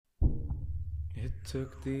It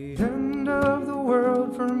took the end of the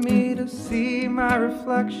world for me to see my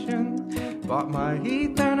reflection. Bought my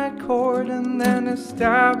Ethernet cord and then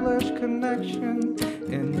established connection.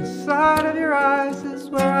 Inside of your eyes is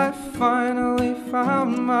where I finally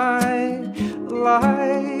found my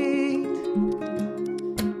light.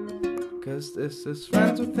 'Cause this is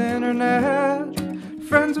Friends with Internet.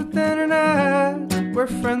 Friends with Internet. We're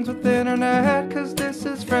friends with Internet. 'Cause this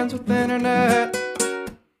is Friends with Internet.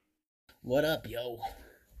 What up, yo?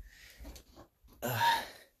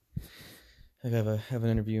 I have an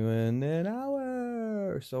interview in an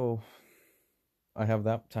hour, so I have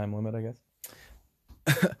that time limit, I guess.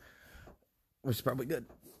 Which is probably good.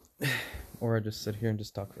 Or I just sit here and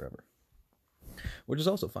just talk forever, which is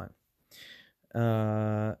also fine.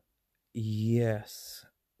 Yes.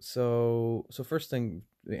 So first thing,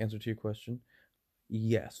 the answer to your question,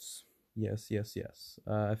 yes.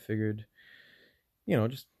 I figured,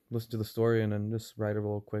 just listen to the story and then just write a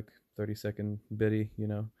little quick 30-second bitty,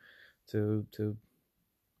 to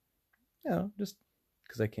just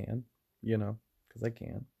because I can, because I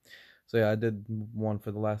can. So yeah, I did one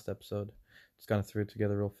for the last episode. Just kind of threw it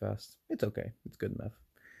together real fast. It's okay. It's good enough.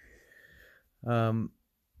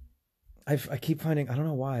 I keep finding, I don't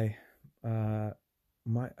know why, I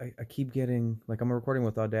keep getting, like, I'm recording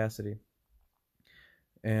with Audacity,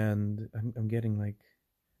 and I'm getting like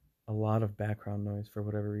a lot of background noise for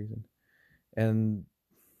whatever reason, and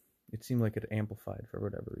it seemed like it amplified for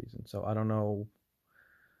whatever reason. So I don't know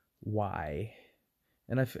why,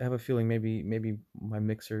 and I have a feeling maybe my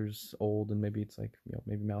mixer's old, and maybe it's like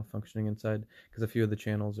maybe malfunctioning inside, because a few of the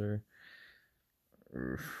channels are,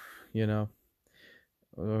 or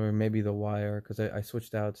maybe the wire, because I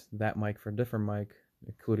switched out that mic for a different mic,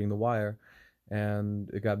 including the wire, and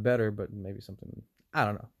it got better, but maybe something, I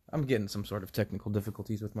don't know. I'm getting some sort of technical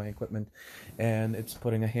difficulties with my equipment, and it's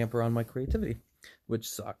putting a hamper on my creativity, which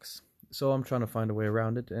sucks. So I'm trying to find a way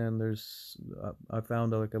around it, and I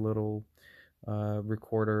found like a little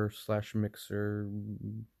recorder / mixer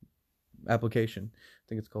application. I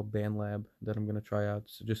think it's called BandLab, that I'm going to try out.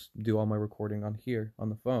 So just do all my recording on here on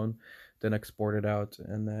the phone, then export it out,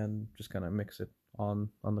 and then just kind of mix it on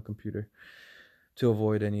the computer to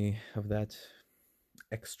avoid any of that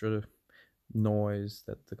extra noise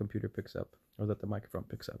that the computer picks up, or that the microphone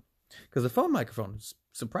picks up, because the phone microphone is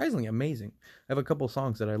surprisingly amazing. I have a couple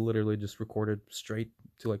songs that I literally just recorded straight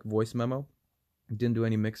to like voice memo, didn't do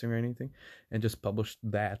any mixing or anything, and just published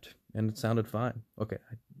that, and it sounded fine. Okay,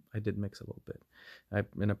 I did mix a little bit,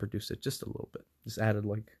 and I produced it just a little bit, just added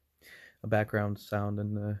like a background sound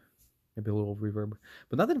and maybe a little reverb,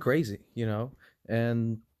 but nothing crazy,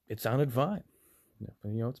 and it sounded fine.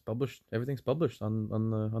 It's published. Everything's published on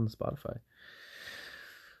the Spotify.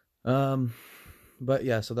 But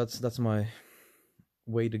yeah, so that's my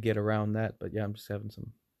way to get around that. But yeah, I'm just having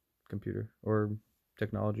some computer or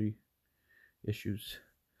technology issues.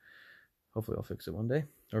 Hopefully I'll fix it one day,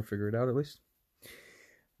 or figure it out at least.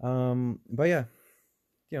 But yeah,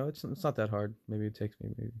 it's not that hard. Maybe it takes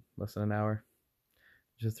me maybe less than an hour.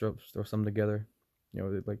 Just throw something together.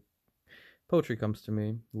 Like poetry comes to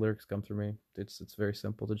me, lyrics come through me. It's very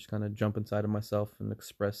simple to just kind of jump inside of myself and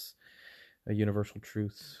express a universal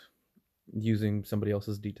truth using somebody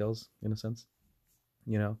else's details, in a sense.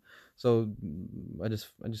 So I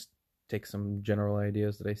just take some general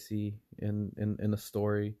ideas that I see in a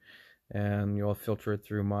story, and I'll filter it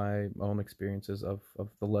through my own experiences of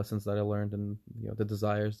the lessons that I learned, and the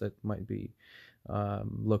desires that might be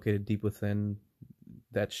located deep within,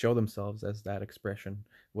 that show themselves as that expression,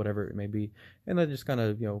 whatever it may be, and I just kind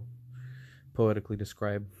of poetically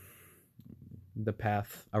describe the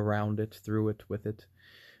path around it, through it, with it,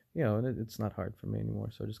 and it's not hard for me anymore.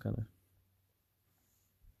 So just kind of,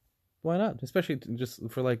 why not? Especially just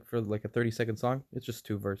for like a 30-second song, it's just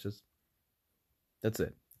 2 verses. That's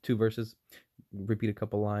it. 2 verses. Repeat a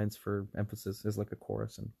couple lines for emphasis as like a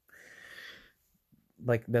chorus, and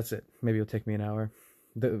like that's it. Maybe it'll take me an hour.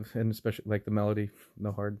 And especially like the melody,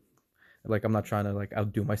 no hard. Like I'm not trying to like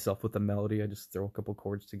outdo myself with the melody. I just throw a couple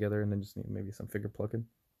chords together, and then just need maybe some finger plucking,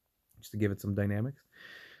 just to give it some dynamics.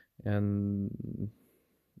 And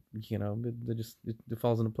it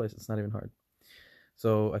falls into place. It's not even hard.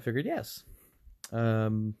 So I figured, yes,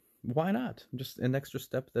 why not? Just an extra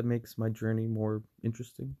step that makes my journey more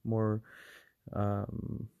interesting, more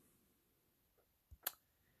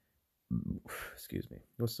excuse me,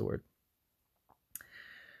 what's the word?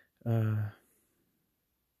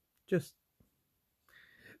 Just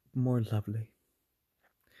more lovely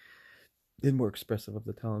and more expressive of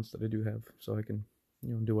the talents that I do have, so I can,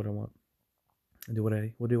 do what I want, and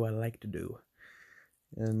what do I like to do,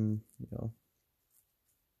 and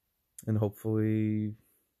and hopefully,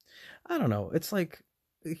 I don't know. It's like,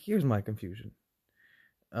 here's my confusion.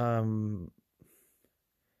 Um,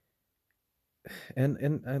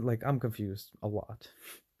 and like, I'm confused a lot,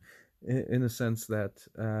 in the sense that,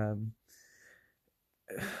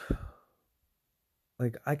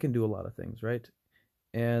 like, I can do a lot of things, right?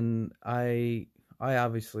 And I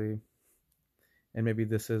obviously, and maybe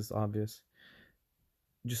this is obvious,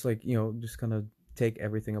 just like, just kind of take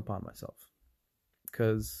everything upon myself,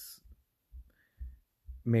 because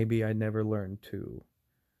maybe I never learned to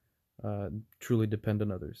uh, truly depend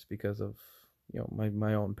on others because of,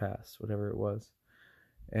 my own past, whatever it was.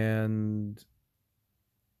 And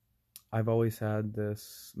I've always had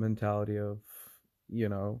this mentality of,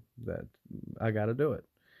 that I got to do it.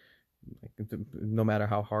 Like, no matter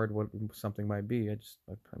how hard what something might be, I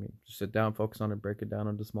mean, just sit down, focus on it, break it down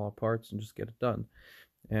into smaller parts, and just get it done.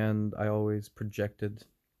 And I always projected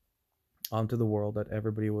onto the world that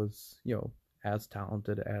everybody was, as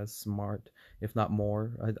talented, as smart, if not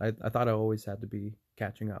more. I thought I always had to be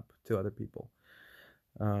catching up to other people.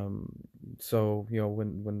 Um, so,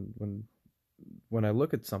 when I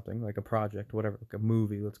look at something like a project, whatever, like a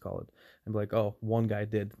movie, let's call it, I'm like, oh, one guy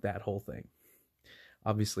did that whole thing.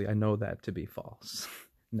 Obviously, I know that to be false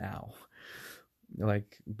now.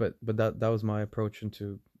 Like, but that was my approach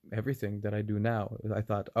into everything that I do now. I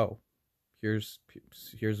thought, oh, here's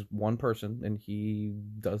here's one person and he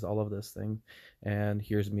does all of this thing, and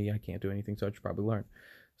here's me, I can't do anything, so I should probably learn.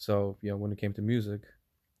 So, when it came to music,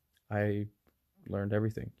 I learned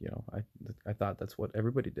everything. I thought that's what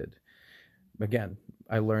everybody did. Again,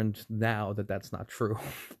 I learned now that that's not true.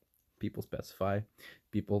 People specify,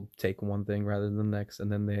 people take one thing rather than the next,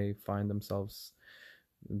 and then they find,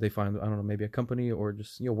 I don't know, maybe a company, or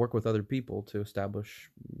just, work with other people to establish,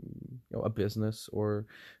 a business or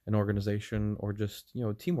an organization, or just,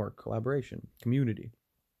 teamwork, collaboration, community.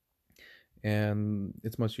 And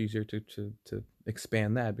it's much easier to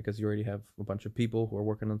expand that, because you already have a bunch of people who are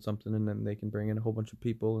working on something, and then they can bring in a whole bunch of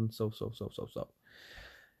people, and so.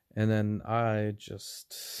 And then I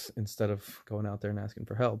just, instead of going out there and asking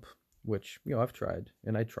for help, which, I've tried,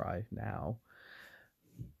 and I try now,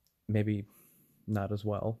 maybe not as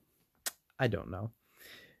well, I don't know,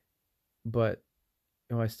 but,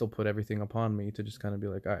 I still put everything upon me to just kind of be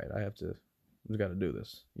like, all right, I just got to do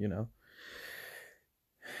this,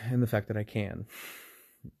 and the fact that I can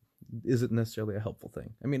isn't necessarily a helpful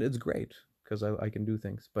thing. I mean, it's great because I can do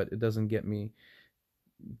things, but it doesn't get me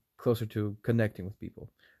closer to connecting with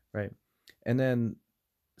people, right? And then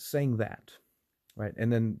saying that, right,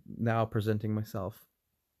 and then now presenting myself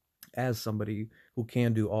as somebody who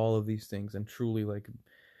can do all of these things and truly, like,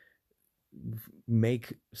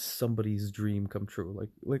 make somebody's dream come true.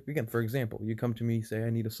 Like again, for example, you come to me, say I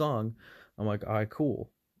need a song, I'm like, all right, cool,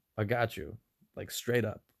 I got you, like, straight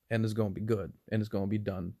up, and it's gonna be good, and it's gonna be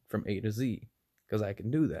done from A to Z, because I can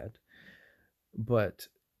do that. But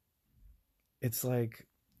it's like,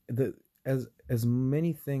 the as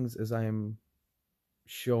many things as I am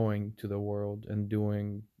showing to the world and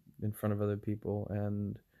doing in front of other people,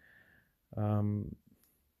 and um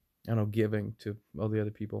I don't know, giving to all the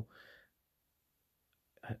other people,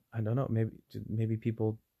 I don't know, maybe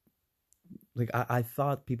people, like, I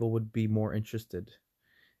thought people would be more interested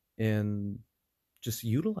in just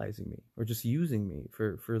utilizing me, or just using me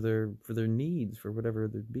for their needs, for whatever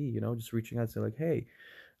it be, just reaching out and say, like, hey,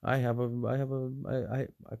 I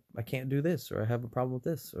can't do this, or I have a problem with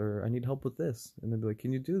this, or I need help with this, and they'd be like,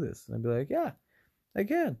 can you do this? And I'd be like, yeah, I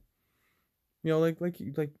can. Like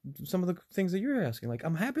some of the things that you're asking, like,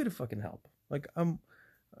 I'm happy to fucking help. Like, I'm,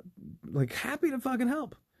 like, happy to fucking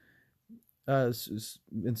help. And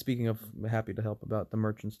speaking of happy to help about the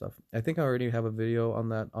merch and stuff, I think I already have a video on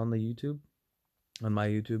that on the YouTube, on my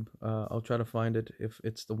YouTube. I'll try to find it if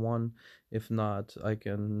it's the one. If not, I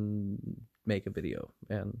can make a video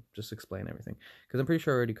and just explain everything, because I'm pretty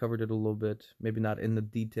sure I already covered it a little bit. Maybe not in the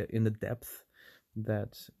detail, in the depth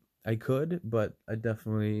that I could, but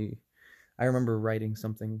I remember writing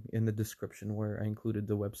something in the description where I included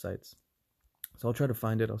the websites. So I'll try to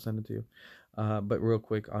find it. I'll send it to you. But real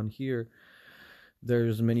quick, on here,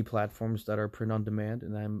 there's many platforms that are print on demand,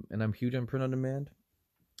 and I'm huge on print on demand.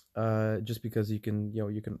 Just because you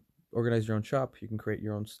can organize your own shop, you can create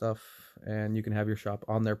your own stuff, and you can have your shop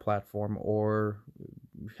on their platform, or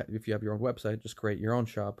if you have your own website, just create your own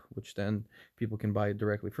shop, which then people can buy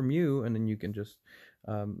directly from you, and then you can just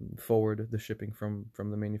forward the shipping from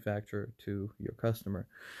the manufacturer to your customer.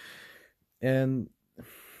 And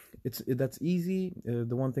that's easy.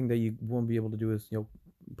 The one thing that you won't be able to do is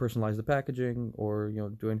personalize the packaging, or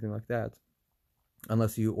do anything like that.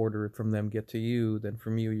 unless you order it from them, get to you. Then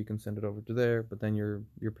from you can send it over to there, but then you're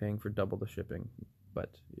paying for double the shipping.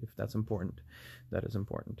 But if that's important, that is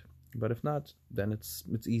important. But if not, then it's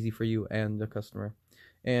easy for you and the customer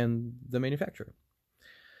and the manufacturer.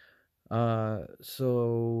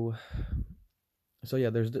 So yeah,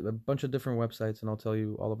 there's a bunch of different websites, and I'll tell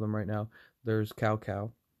you all of them right now. There's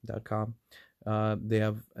cowcow.com. They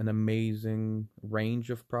have an amazing range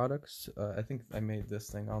of products. I think I made this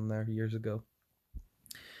thing on there years ago.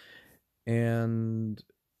 And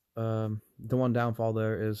the one downfall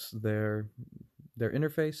there is their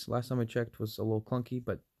interface. Last time I checked was a little clunky,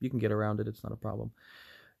 but you can get around it. It's not a problem.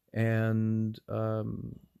 And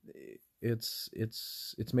it's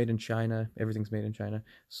made in China. Everything's made in China,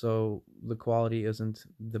 so the quality isn't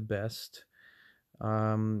the best.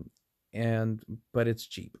 But it's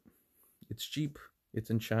cheap. It's cheap.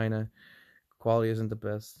 It's in China. Quality isn't the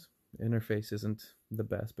best. Interface isn't the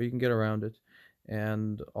best, but you can get around it.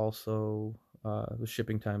 And also, the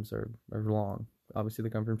shipping times are long. Obviously, they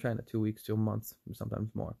come from China, 2 weeks to a month,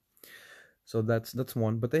 sometimes more. So that's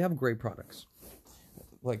one. But they have great products,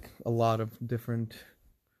 like a lot of different.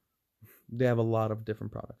 They have a lot of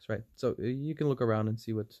different products, right? So you can look around and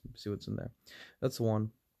see what's in there. That's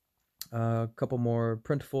one. A couple more,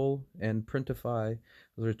 Printful and Printify.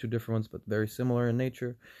 Those are two different ones, but very similar in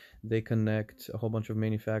nature. They connect a whole bunch of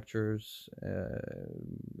manufacturers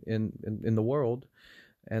in the world,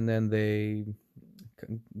 and then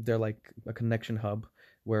they're like a connection hub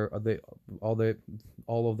where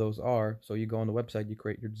all of those are. So you go on the website, you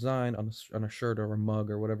create your design on a shirt or a mug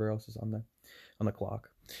or whatever else is on the clock,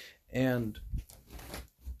 and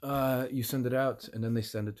you send it out, and then they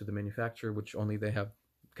send it to the manufacturer, which only they have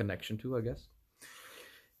connection to, I guess.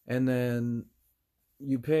 And then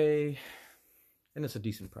you pay, and it's a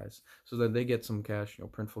decent price. So then they get some cash,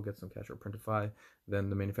 Printful gets some cash, or Printify. Then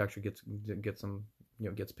the manufacturer gets some,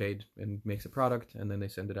 gets paid and makes a product, and then they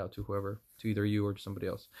send it out to whoever, to either you or to somebody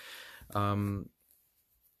else.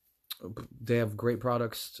 They have great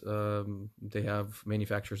products. They have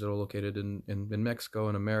manufacturers that are located in Mexico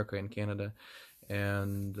and America and Canada.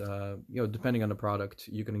 And depending on the product,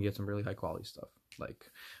 you can get some really high quality stuff.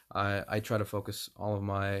 Like I try to focus all of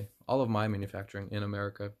my manufacturing in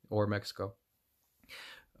America or Mexico,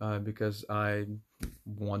 because I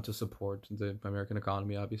want to support the American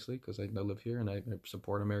economy, obviously, because I live here and I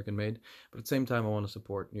support American made. But at the same time, I want to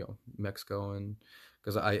support Mexico, and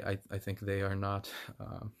because I think they are not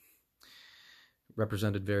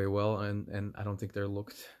represented very well, and I don't think they're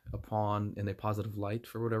looked upon in a positive light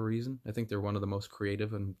for whatever reason. I think they're one of the most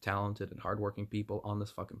creative and talented and hardworking people on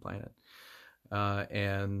this fucking planet,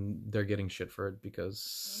 and they're getting shit for it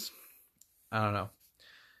because I don't know,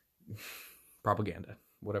 propaganda,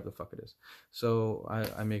 whatever the fuck it is. So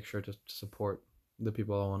I make sure to support the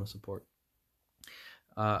people I want to support.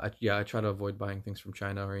 I try to avoid buying things from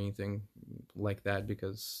China or anything like that,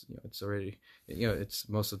 because it's already, it's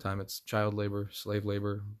most of the time it's child labor, slave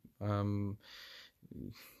labor.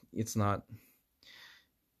 It's not.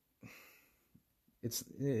 It's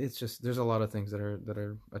just, there's a lot of things that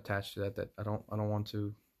are attached to that I don't want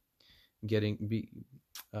to getting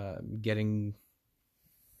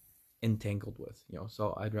entangled with.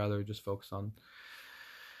 So I'd rather just focus on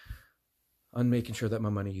making sure that my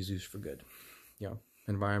money is used for good.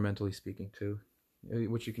 Environmentally speaking too,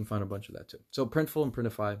 which you can find a bunch of that too. So Printful and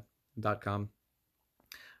Printify.com.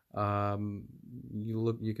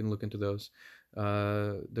 You can look into those.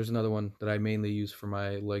 There's another one that I mainly use for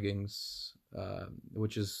my leggings,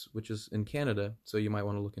 which is in Canada. So you might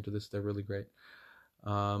want to look into this. They're really great.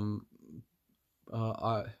 Art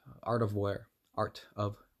of Wear,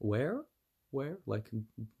 like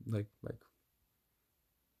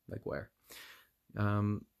where.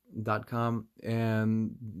 .com,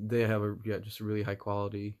 and they have just a really high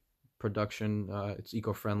quality production. It's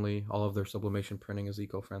eco-friendly. All of their sublimation printing is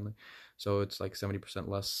eco-friendly, so it's like 70%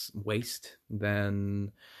 less waste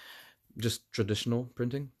than just traditional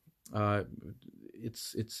printing. I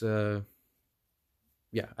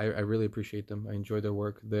really appreciate them. I enjoy their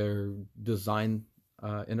work. Their design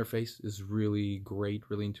interface is really great,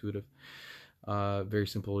 really intuitive, very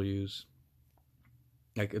simple to use.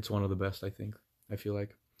 Like, it's one of the best, I feel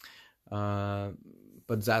like.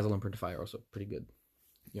 But Zazzle and Printify are also pretty good,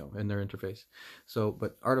 in their interface. So,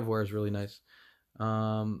 but Art of Wear is really nice.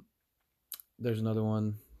 There's another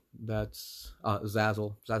one that's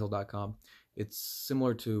Zazzle.com. It's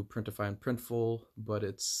similar to Printify and Printful, but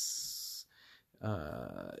it's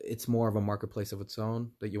more of a marketplace of its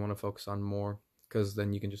own that you want to focus on more, because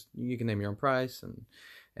then you can name your own price,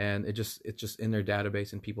 and it's just in their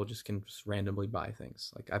database, and people can randomly buy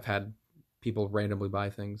things. Like, I've had people randomly buy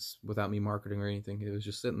things without me marketing or anything. It was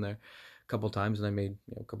just sitting there a couple times, and I made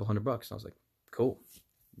a couple $100. And I was like, cool.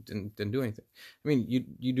 Didn't do anything. I mean,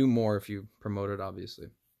 you do more if you promote it, obviously,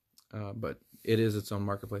 but it is its own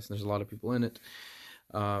marketplace, and there's a lot of people in it.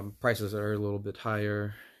 Prices are a little bit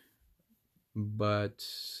higher, but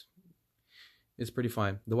it's pretty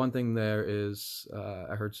fine. The one thing there is,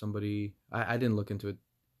 I heard somebody, I didn't look into it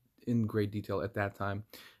in great detail at that time,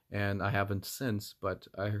 and I haven't since, but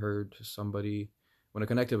I heard somebody, when I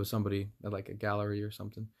connected with somebody at like a gallery or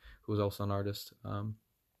something, who was also an artist,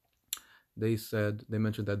 they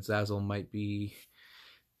mentioned that Zazzle might be,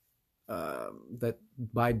 that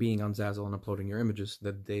by being on Zazzle and uploading your images,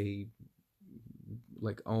 that they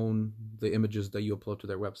like own the images that you upload to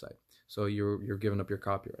their website. So you're giving up your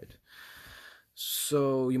copyright.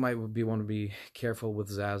 So you might want to be careful with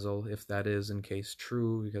Zazzle if that is in case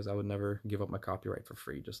true, because I would never give up my copyright for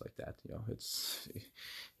free just like that. It's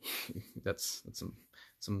that's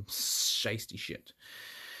some shiesty shit.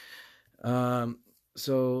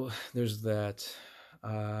 So there's that.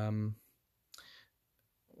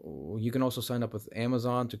 You can also sign up with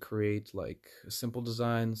Amazon to create like simple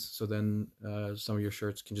designs. So then some of your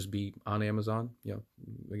shirts can just be on Amazon.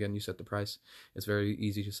 Again, you set the price. It's very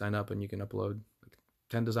easy to sign up, and you can upload like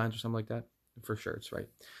 10 designs or something like that for shirts, right?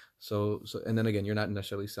 So and then again, you're not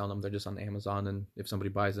necessarily selling them. They're just on Amazon, and if somebody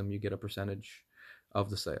buys them, you get a percentage of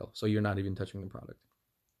the sale. So you're not even touching the product.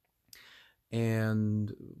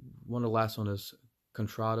 And one of the last one is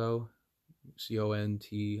Contrado,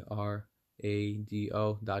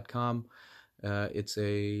 CONTRADO.com. It's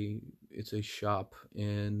a shop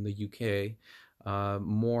in the UK,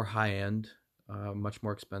 more high end, much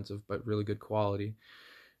more expensive, but really good quality.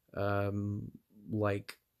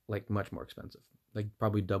 Like much more expensive, like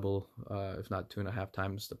probably double, if not 2.5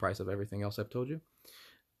 times the price of everything else I've told you.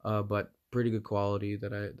 But pretty good quality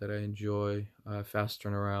that I enjoy. Fast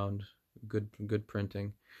turnaround, good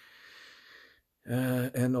printing.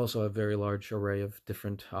 And also a very large array of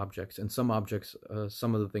different objects. And some objects,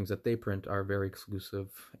 some of the things that they print are very exclusive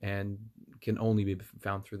and can only be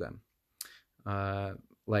found through them.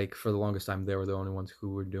 Like for the longest time, they were the only ones who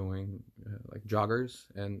were doing like joggers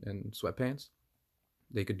and sweatpants.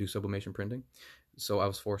 They could do sublimation printing. So I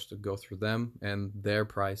was forced to go through them, and their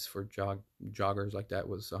price for joggers like that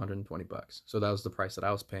was $120. So that was the price that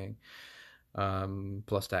I was paying,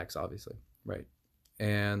 plus tax, obviously, right?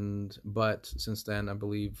 But since then, I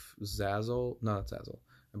believe I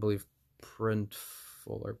believe Printful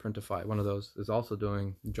or Printify, one of those, is also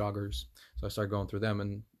doing joggers. So I started going through them,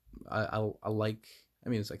 and I like, I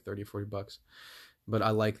mean, it's like $30-$40, but I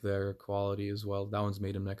like their quality as well. That one's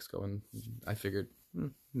made in Mexico, and I figured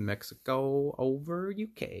Mexico over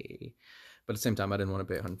UK, but at the same time, I didn't want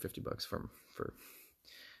to pay $150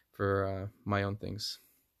 for my own things.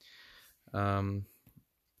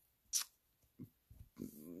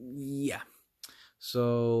 Yeah.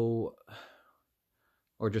 So,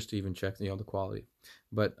 or just to even check, the quality.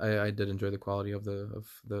 But I did enjoy the quality of the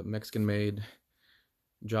Mexican-made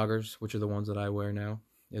joggers, which are the ones that I wear now,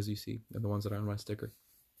 as you see, and the ones that are on my sticker.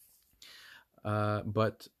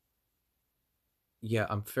 But yeah,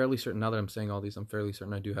 I'm fairly certain, now that I'm saying all these, I'm fairly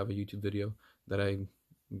certain I do have a YouTube video that I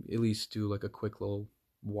at least do like a quick little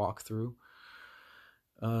walkthrough.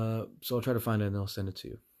 So I'll try to find it and I'll send it to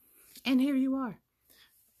you. And here you are.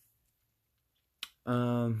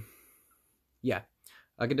 Yeah,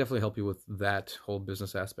 I can definitely help you with that whole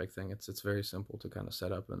business aspect thing. It's very simple to kind of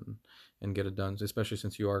set up and get it done, especially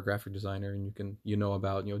since you are a graphic designer and you know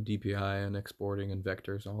about DPI and exporting and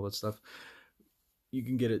vectors and all that stuff. You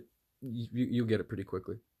can get it. You'll get it pretty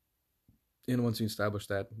quickly. And once you establish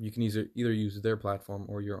that, you can either use their platform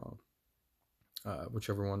or your own,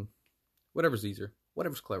 whichever one, whatever's easier,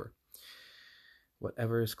 whatever's clever.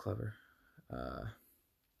 Whatever is clever.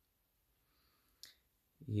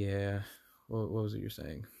 Yeah. What was it you're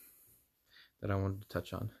saying that I wanted to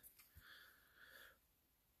touch on?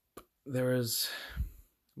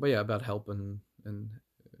 But yeah, about help and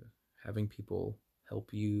having people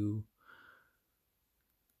help you,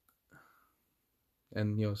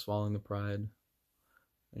 and swallowing the pride,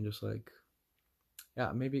 and just like,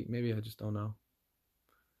 yeah, maybe I just don't know.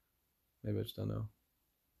 Maybe I just don't know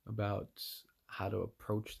about how to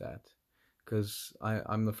approach that, because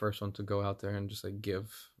I'm the first one to go out there and just like give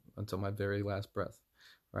until my very last breath,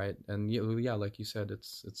 right? And yeah, like you said,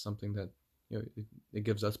 it's something that it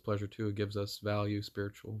gives us pleasure too. It gives us value,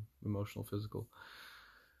 spiritual, emotional, physical,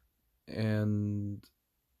 and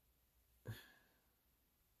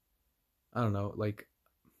I don't know, like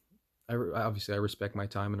obviously I respect my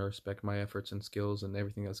time and I respect my efforts and skills and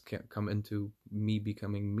everything that's come into me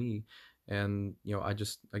becoming me, And I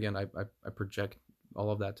just, again, I project all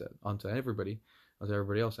of that onto everybody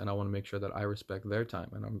else, and I want to make sure that I respect their time,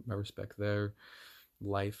 and I respect their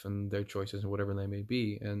life and their choices and whatever they may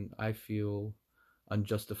be. And I feel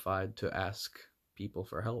unjustified to ask people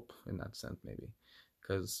for help in that sense, maybe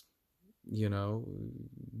because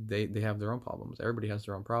they have their own problems. Everybody has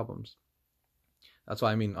their own problems. That's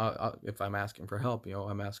why, I mean, if I'm asking for help,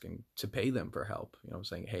 I'm asking to pay them for help. I'm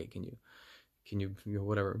saying, hey, can you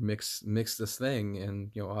whatever, mix this thing,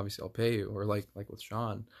 and obviously I'll pay you. Or like with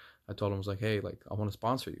Sean, I told him, I was like, hey, like, I want to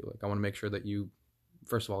sponsor you. Like, I want to make sure that you,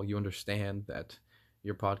 first of all, you understand that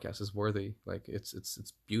your podcast is worthy. Like, it's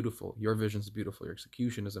beautiful. Your vision is beautiful. Your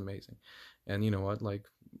execution is amazing. And you know what? Like,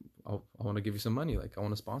 I want to give you some money. Like, I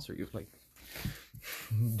want to sponsor you. Like,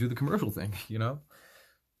 do the commercial thing,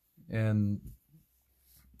 And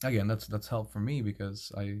again, that's help for me,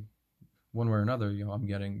 because one way or another, I'm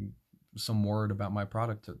getting some word about my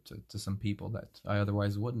product to some people that I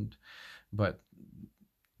otherwise wouldn't. But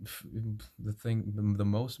the thing,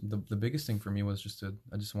 the biggest thing for me was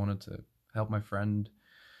I just wanted to help my friend,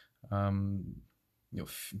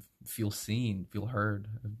 feel seen, feel heard,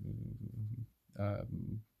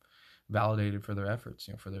 validated for their efforts,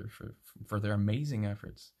 for their amazing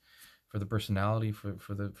efforts, for the personality,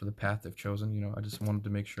 for the path they've chosen. I just wanted to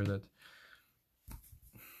make sure that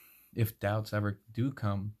if doubts ever do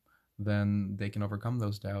come, then they can overcome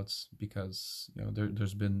those doubts, because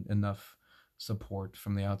there's been enough support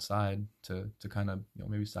from the outside to kind of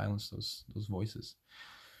maybe silence those voices.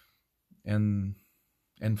 And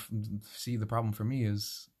see, the problem for me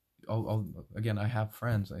is, again, I have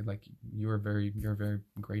friends. Like, you're a very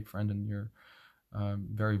great friend, and you're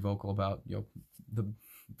very vocal about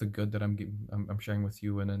the good that I'm sharing with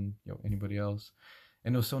you, and then anybody else.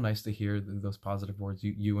 And it was so nice to hear those positive words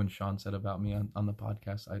you and Sean said about me on the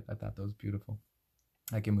podcast. I thought that was beautiful.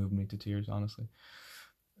 Like, it moved me to tears, honestly.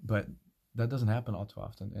 But that doesn't happen all too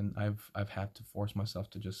often, and I've had to force myself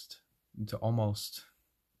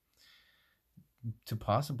to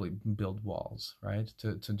possibly build walls, right?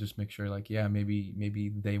 To just make sure, like, yeah,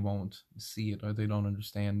 maybe they won't see it, or they don't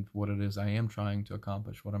understand what it is I am trying to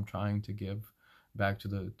accomplish, what I'm trying to give back to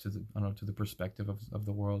the I don't know, to the perspective of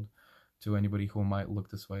the world, to anybody who might look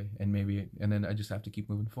this way. And then I just have to keep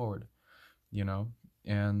moving forward,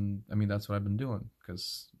 and I mean, that's what I've been doing,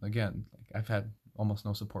 because again, like, I've had almost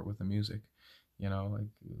no support with the music, like,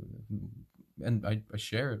 and I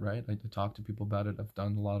share it, right? I talk to people about it. I've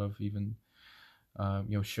done a lot of even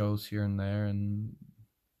shows here and there, and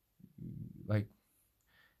like,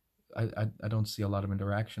 I don't see a lot of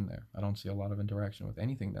interaction there. I don't see a lot of interaction with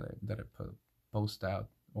anything that I post out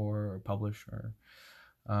or publish, or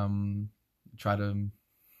try to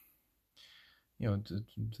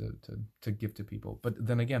to give to people. But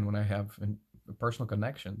then again, when I have personal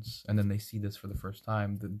connections, and then they see this for the first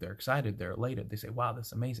time, they're excited, they're elated, they say, wow,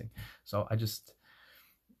 that's amazing. So I don't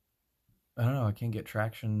know, I can't get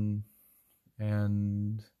traction.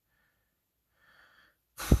 And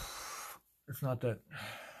it's not that,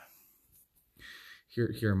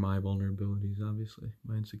 here are my vulnerabilities, obviously,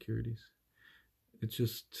 my insecurities. It's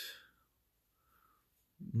just,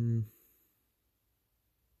 I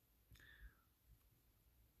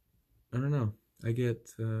don't know, I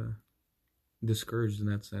get discouraged in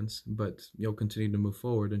that sense, but continue to move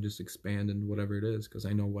forward and just expand in whatever it is, because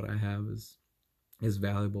I know what I have is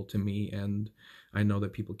valuable to me, and I know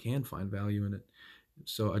that people can find value in it.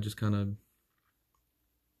 So I just kind of,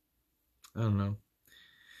 I don't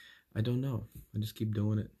know, I just keep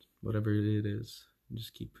doing it, whatever it is.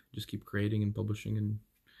 Just keep creating and publishing, and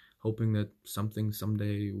hoping that something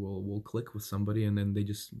someday will click with somebody, and then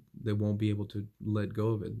they won't be able to let go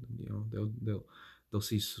of it. They'll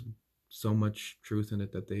see so much truth in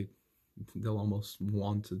it that they'll almost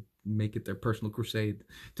want to make it their personal crusade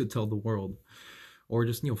to tell the world, or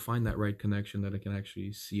just find that right connection that I can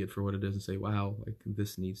actually see it for what it is and say, wow, like,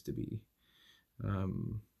 this needs to be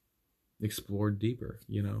explored deeper.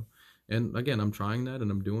 And again, I'm trying that,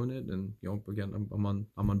 and I'm doing it, and again, I'm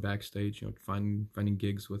on backstage, finding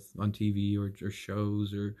gigs on TV, or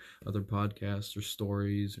shows, or other podcasts, or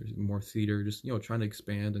stories, or more theater, just trying to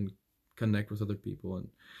expand and connect with other people, and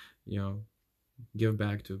give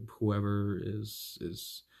back to whoever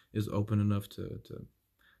is open enough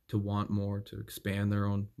to want more, to expand their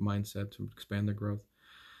own mindset, to expand their growth.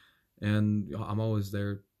 And I'm always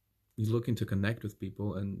there looking to connect with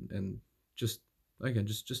people, and just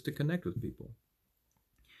to connect with people.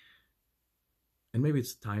 And maybe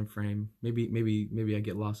it's the time frame. Maybe I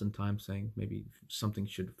get lost in time, saying maybe something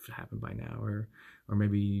should happen by now, or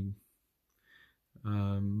maybe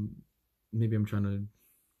maybe I'm trying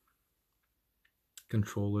to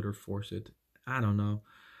control it or force it. I don't know.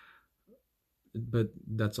 But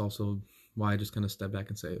that's also why I just kind of step back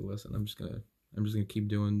and say, listen, I'm just gonna keep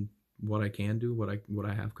doing what I can do, what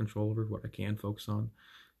I have control over, what I can focus on.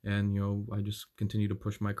 And, I just continue to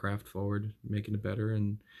push my craft forward, making it better,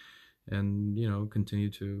 and continue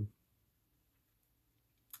to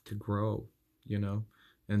grow,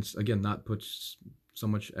 and again, not put so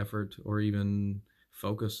much effort or even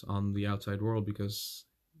focus on the outside world, because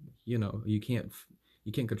you can't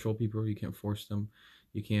control people, you can't force them,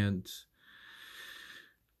 you can't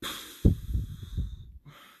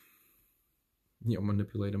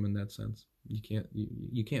manipulate them in that sense. You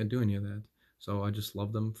can't do any of that. So I just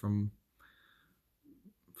love them from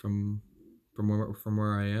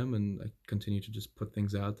where I am, and I continue to just put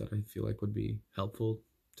things out that I feel like would be helpful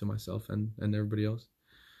to myself and everybody else.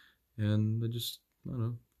 And I don't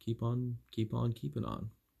know, keep on keeping on.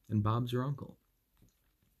 And Bob's your uncle.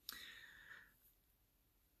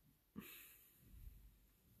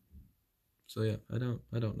 So yeah, I don't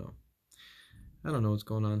know. I don't know what's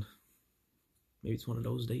going on. Maybe it's one of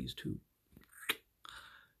those days too.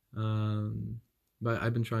 But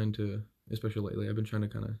I've been trying to, especially lately, I've been trying to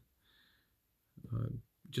kind of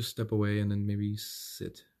just step away and then maybe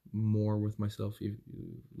sit more with myself,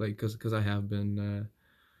 like because I have been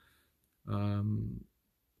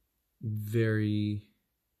very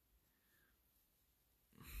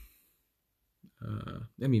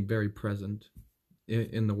very present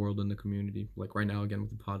in the world, in the community, like right now, again,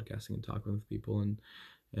 with the podcasting and talking with people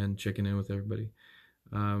and checking in with everybody.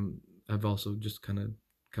 I've also just kind of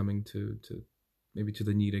coming to maybe to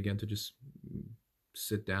the need again to just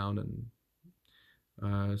sit down and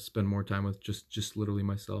spend more time with just literally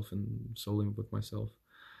myself and solely with myself,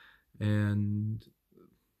 and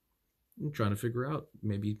I'm trying to figure out,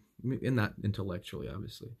 maybe in that intellectually,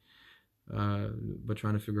 obviously, but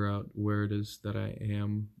trying to figure out where it is that I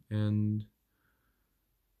am and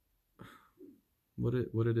what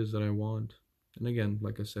it is that I want. And again,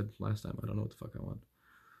 like I said last time, I don't know what the fuck I want,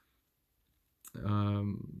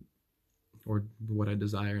 or what I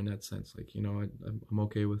desire in that sense. Like, I'm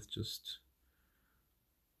okay with just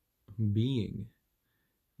being,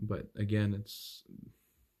 but again,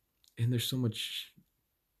 there's so much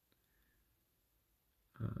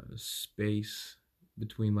space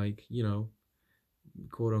between, like,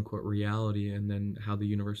 quote unquote reality and then how the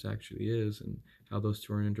universe actually is, and how those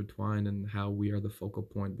two are intertwined, and how we are the focal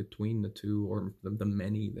point between the two, or the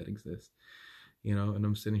many that exist, and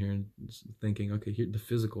I'm sitting here and thinking, okay, here the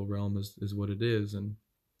physical realm is what it is, and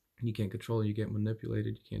you can't control it, you can't manipulate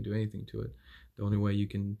it, you can't do anything to it. The only way you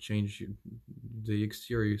can change the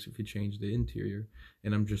exterior is if you change the interior,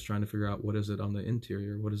 and I'm just trying to figure out, what is it on the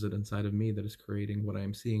interior, what is it inside of me that is creating what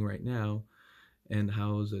I'm seeing right now, and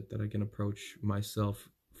how is it that I can approach myself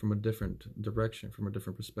from a different direction, from a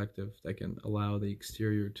different perspective, that can allow the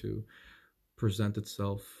exterior to present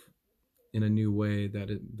itself in a new way that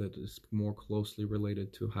is more closely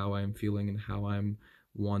related to how I'm feeling and how I'm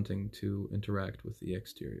wanting to interact with the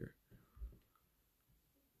exterior.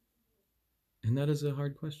 And that is a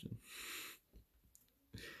hard question.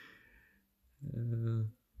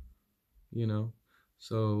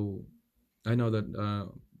 So I know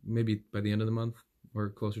that maybe by the end of the month, or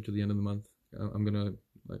closer to the end of the month, I'm gonna,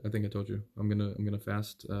 I think I told you, I'm gonna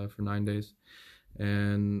fast for 9 days,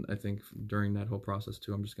 and I think during that whole process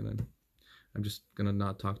too, I'm just gonna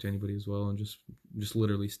not talk to anybody as well, and just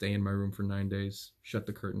literally stay in my room for 9 days, shut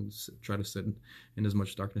the curtains, try to sit in as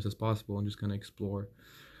much darkness as possible, and just kind of explore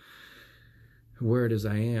where it is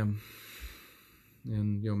I am,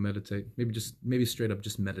 and meditate. Maybe straight up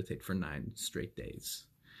just meditate for 9 straight days,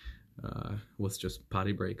 with just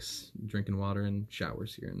potty breaks, drinking water, and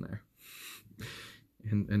showers here and there,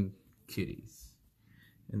 and kitties.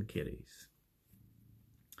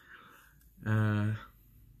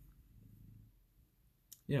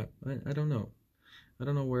 Yeah, I don't know. I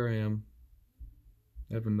don't know where I am.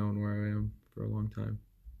 I haven't known where I am for a long time.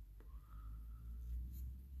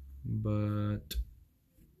 But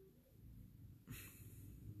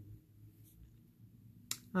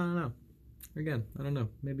I don't know. Again, I don't know.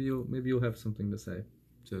 Maybe you'll have something to say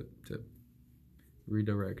to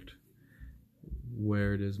redirect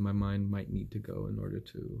where it is my mind might need to go in order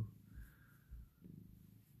to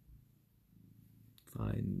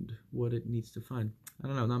find what it needs to find. I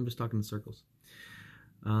don't know. Now I'm just talking in circles.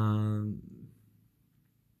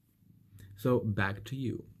 So back to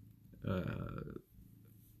you.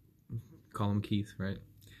 Call him Keith, right?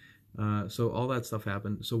 So all that stuff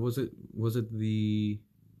happened. So was it the?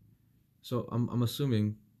 So I'm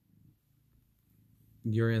assuming.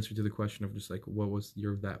 your answer to the question of just like what was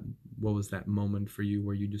that moment for you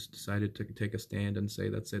where you just decided to take a stand and say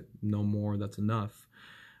that's it, no more, that's enough.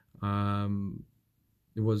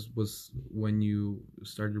 It was when you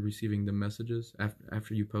started receiving the messages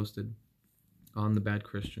after you posted on the Bad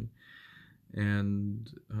Christian,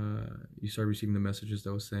 and you started receiving the messages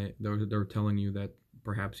that was saying they were telling you that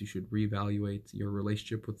perhaps you should reevaluate your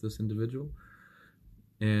relationship with this individual,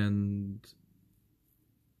 and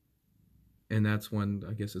that's when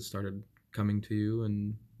I guess it started coming to you,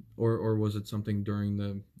 and or was it something during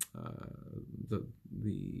the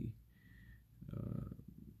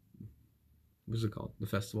what's it called, the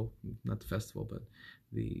festival, not the festival but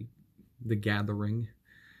the gathering,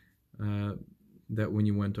 that when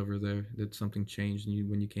you went over there that something changed, and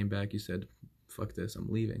when you came back you said fuck this, I'm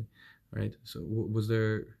leaving, right? So was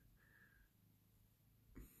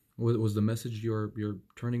the message your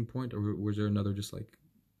turning point, or was there another, just like,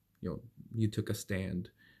 you took a stand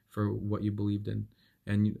for what you believed in,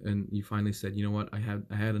 and you finally said, you know what, I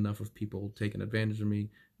had enough of people taking advantage of me,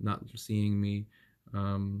 not seeing me,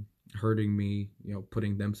 hurting me,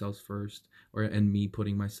 putting themselves first, and me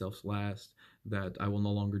putting myself last, that I will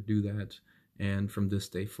no longer do that, and from this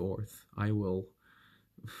day forth I will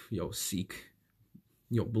seek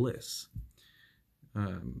bliss.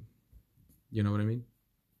 You know what I mean?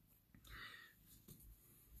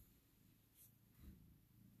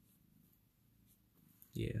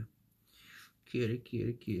 Yeah. Kitty.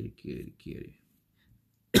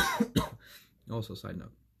 Also, side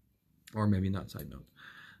note, or maybe not side note.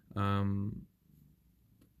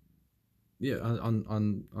 Yeah,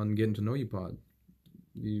 on getting to know you pod,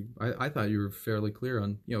 I thought you were fairly clear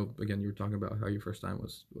on, again, you were talking about how your first time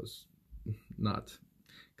was not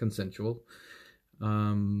consensual,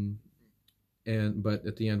 but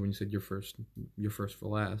at the end when you said your first for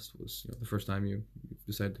last was the first time you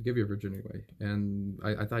decided to give your virginity away, and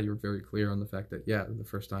I thought you were very clear on the fact that the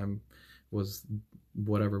first time was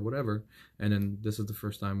whatever, and then this is the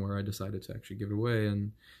first time where I decided to actually give it away,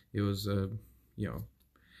 and it was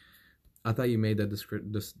I thought you made that this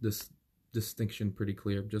distinction pretty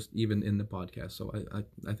clear, just even in the podcast. So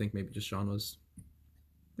I think maybe just Sean was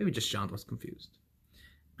confused.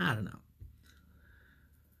 I don't know.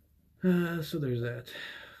 So there's that.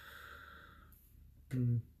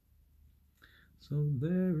 So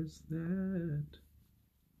there is that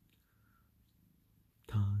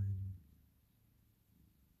time.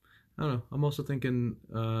 I don't know. I'm also thinking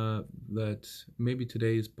that maybe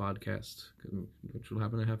today's podcast, which will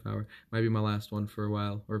happen in a half hour, might be my last one for a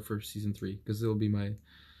while, or for season 3, because it'll be my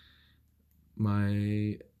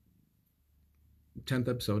 10th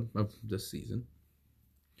episode of this season.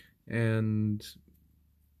 And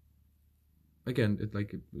again,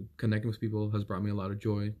 connecting with people has brought me a lot of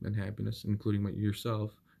joy and happiness, including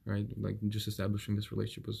yourself, right? Like, just establishing this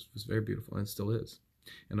relationship was very beautiful, and it still is.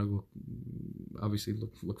 And I'll obviously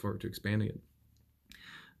look forward to expanding it.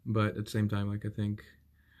 But at the same time, like, I think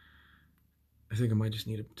I might just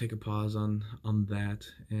need to take a pause on that,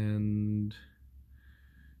 and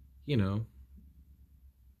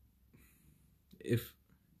if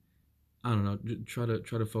I don't know, try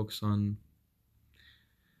to focus on.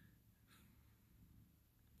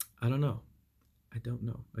 I don't know.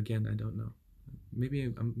 Again, I don't know. Maybe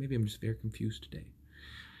I'm just very confused today.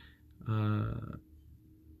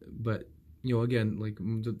 But again, like,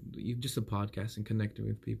 just a podcast and connecting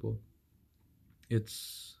with people,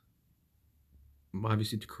 it's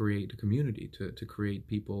obviously to create a community, to create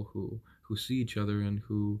people who see each other and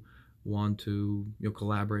who want to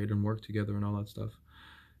collaborate and work together and all that stuff,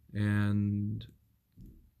 and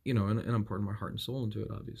and I'm pouring my heart and soul into it,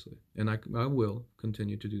 obviously, and I will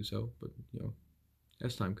continue to do so, but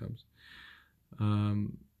as time comes.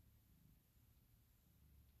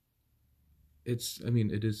 It's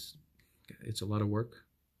a lot of work.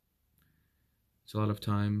 It's a lot of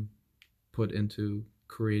time put into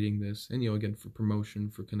creating this, and again, for promotion,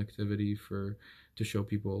 for connectivity, to show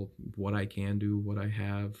people what I can do, what I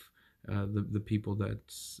have, the people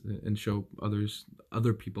and show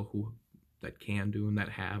other people that can do and that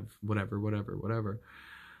have whatever,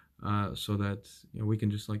 so that we can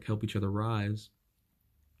just like help each other rise.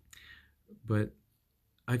 But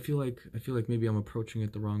I feel like maybe I'm approaching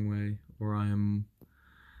it the wrong way, or I'm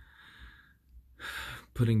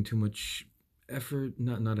putting too much effort,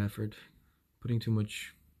 not effort, putting too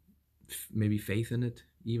much maybe faith in it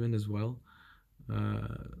even as well.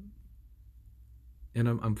 And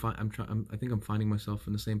I think I'm finding myself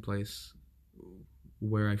in the same place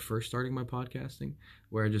where I first started my podcasting,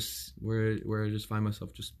 where I just find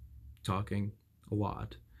myself just talking a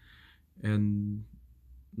lot and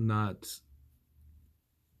not,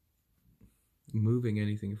 moving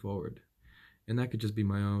anything forward. And that could just be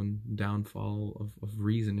my own downfall of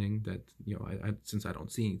reasoning that, since I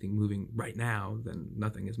don't see anything moving right now, then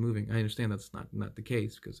nothing is moving. I understand that's not the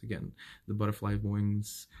case, because again, the butterfly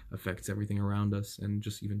wings affects everything around us, and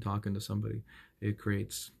just even talking to somebody, it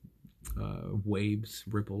creates waves,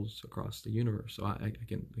 ripples across the universe. So I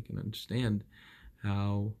can understand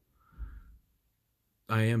how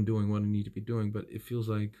I am doing what I need to be doing, but it feels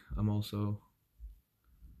like I'm also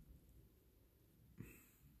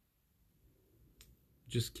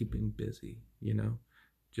just keeping busy,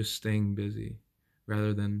 just staying busy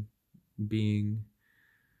rather than being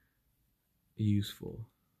useful.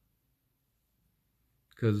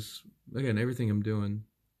 Because again, everything I'm doing,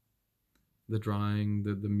 the drawing,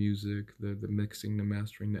 the music, the mixing, the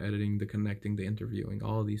mastering, the editing, the connecting, the interviewing,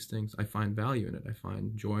 all of these things, I find value in it. I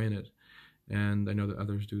find joy in it. And I know that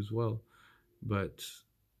others do as well. But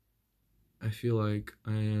I feel like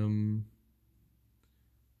I am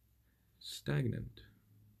stagnant.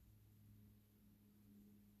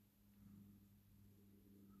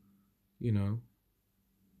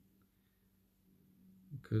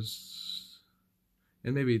 Because,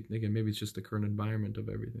 and maybe it's just the current environment of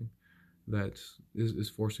everything that is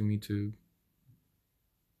forcing me to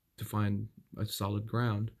find a solid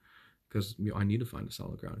ground, because I need to find a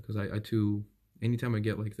solid ground, because I too, anytime I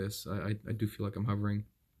get like this, I do feel like I'm hovering,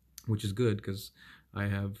 which is good, because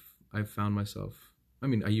I've found myself, I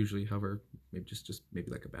usually hover maybe just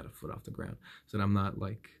maybe like about a foot off the ground, so that I'm not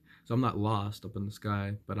lost up in the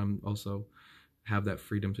sky, but I'm also have that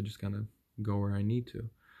freedom to just kind of go where I need to.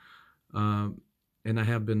 And I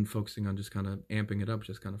have been focusing on just kind of amping it up,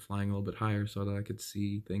 just kind of flying a little bit higher, so that I could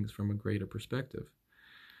see things from a greater perspective.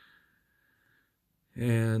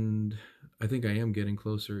 And I think I am getting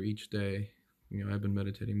closer each day. I've been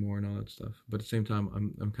meditating more and all that stuff, but at the same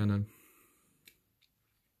time, I'm kind of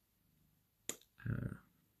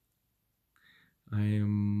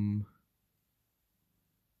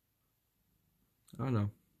I don't know,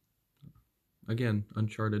 again,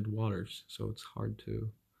 uncharted waters, so it's hard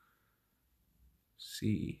to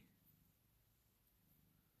see.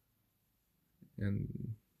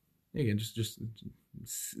 And again, just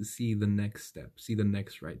see the next step, see the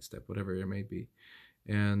next right step, whatever it may be.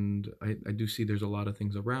 And I do see there's a lot of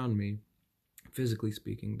things around me, physically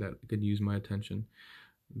speaking, that could use my attention,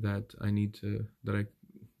 that I need to, that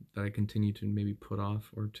I continue to maybe put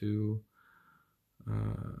off, or to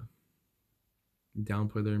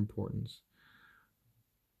downplay their importance.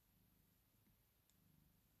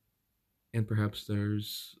 And perhaps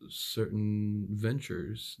there's certain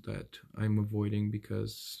ventures that I'm avoiding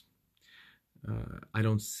because I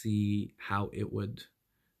don't see how it would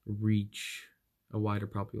reach a wider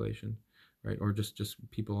population, right? Or just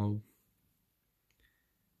people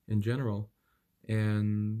in general.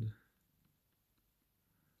 And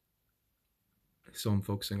so I'm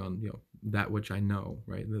focusing on, that which I know,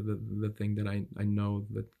 right? The thing that I know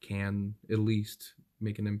that can at least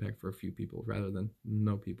make an impact for a few people rather than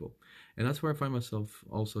no people. And that's where I find myself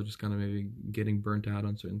also just kind of maybe getting burnt out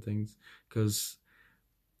on certain things, because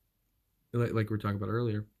like we were talking about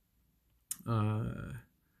earlier, I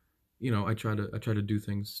try to do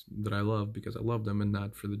things that I love because I love them and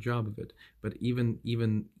not for the job of it. But even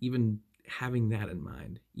having that in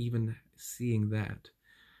mind, even seeing that,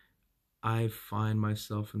 I find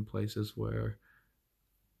myself in places where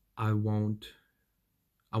I won't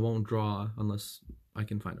draw unless I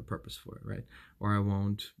can find a purpose for it, right? Or I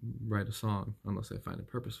won't write a song unless I find a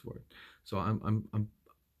purpose for it. So I'm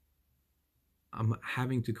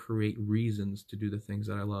having to create reasons to do the things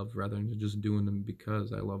that I love rather than just doing them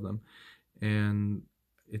because I love them. And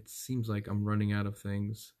it seems like I'm running out of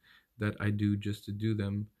things that I do just to do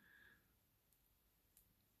them,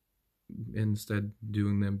 instead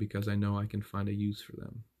doing them because I know I can find a use for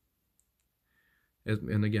them.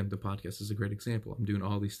 And again, the podcast is a great example. I'm doing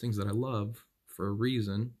all these things that I love for a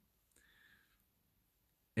reason,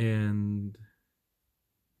 and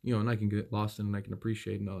and I can get lost in it and I can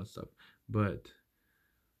appreciate and all that stuff, but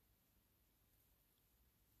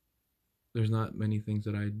there's not many things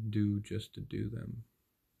that I do just to do them,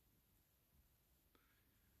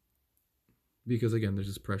 because again, there's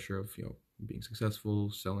this pressure of being successful,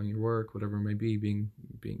 selling your work, whatever it may be, being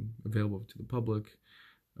available to the public,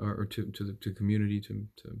 or to the community, to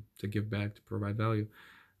give back, to provide value,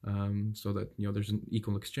 so that there's an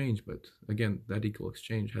equal exchange. But again, that equal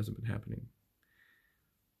exchange hasn't been happening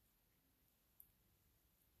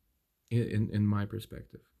in my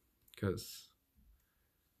perspective, because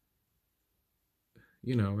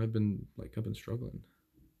I've been struggling.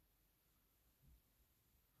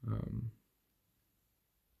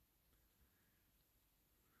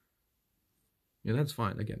 And that's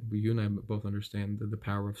fine. Again, you and I both understand the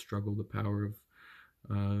power of struggle, the power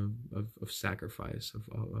of sacrifice, of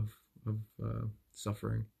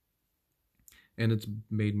suffering, and it's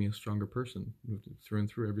made me a stronger person through and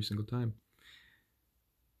through every single time.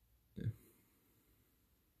 Yeah.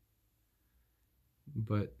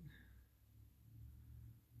 But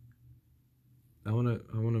I want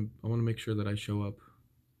to make sure that I show up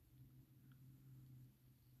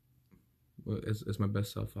as my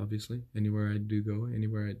best self. Obviously, anywhere I do go,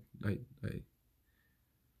 anywhere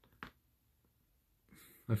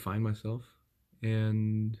I find myself,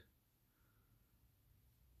 and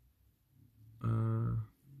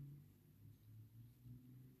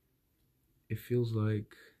it feels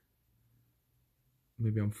like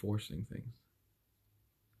maybe I'm forcing things.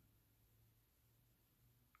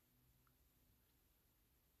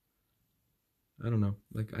 I don't know.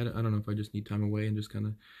 Like, I don't know if I just need time away and just kind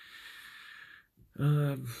of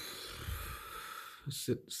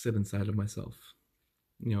sit inside of myself,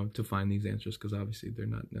 to find these answers, because obviously they're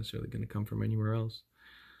not necessarily going to come from anywhere else.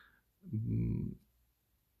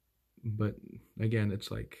 But again,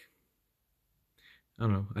 it's like, I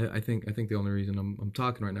don't know. I think the only reason I'm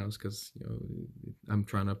talking right now is because I'm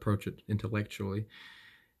trying to approach it intellectually,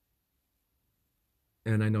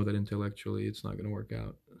 and I know that intellectually it's not going to work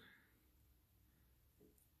out.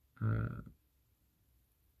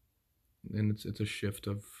 And it's a shift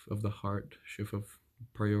of the heart, shift of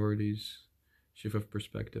priorities, shift of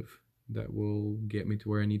perspective that will get me to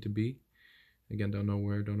where I need to be. Again, don't know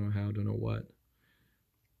where, don't know how, don't know what.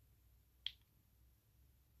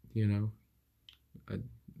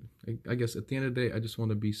 I guess at the end of the day, I just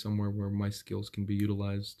want to be somewhere where my skills can be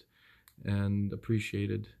utilized and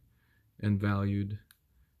appreciated and valued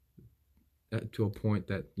to a point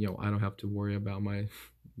that I don't have to worry about my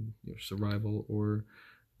survival or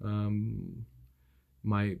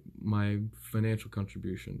my financial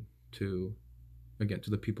contribution to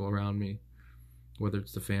the people around me, whether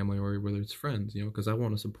it's the family or whether it's friends, because I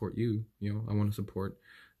want to support you. I want to support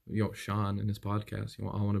Sean and his podcast. I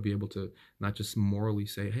want to be able to not just morally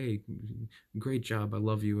say, hey, great job, I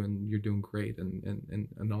love you, and you're doing great,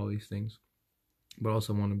 and all these things, but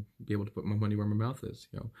also want to be able to put my money where my mouth is.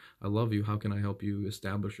 I love you. How can I help you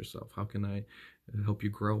establish yourself? How can I help you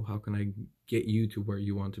grow? How can I get you to where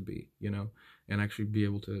you want to be? And actually be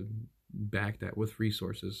able to back that with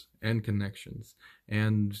resources and connections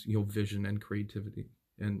and vision and creativity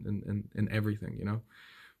and everything.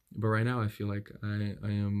 But right now I feel like I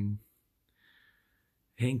am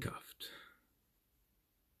handcuffed,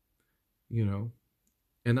 and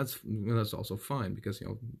that's also fine, because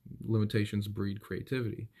limitations breed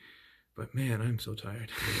creativity. But man, I'm so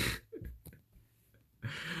tired.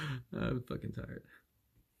 I'm fucking tired.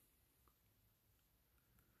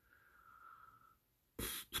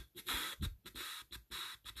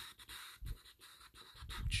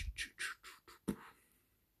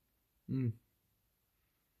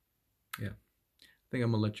 Yeah, I think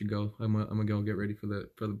I'm gonna let you go. I'm gonna go get ready for the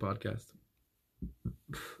podcast.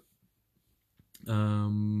 But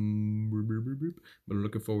I'm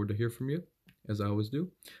looking forward to hear from you, as I always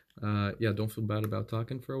do. Yeah, don't feel bad about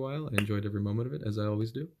talking for a while. I enjoyed every moment of it, as I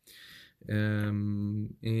always do.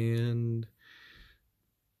 And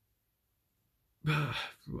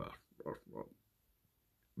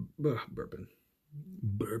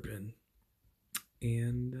burping,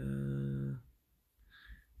 and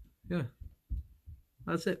yeah,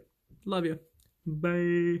 that's it. Love you.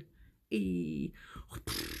 Bye.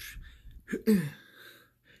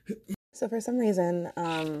 So for some reason,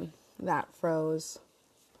 that froze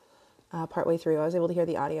partway through. I was able to hear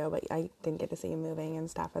the audio, but I didn't get to see him moving and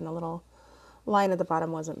stuff, and the little line at the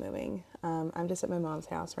bottom wasn't moving. I'm just at my mom's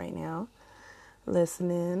house right now,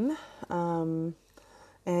 listening, and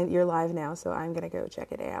you're live now, so I'm going to go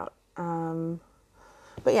check it out.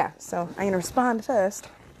 But yeah, so I'm going to respond first.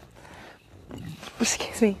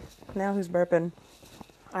 Excuse me. Now who's burping?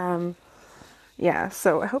 Yeah,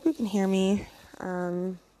 so I hope you can hear me.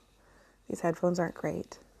 These headphones aren't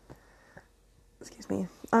great. Excuse me.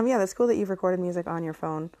 Yeah, that's cool that you've recorded music on your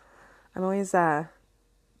phone. I'm always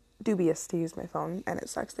dubious to use my phone, and it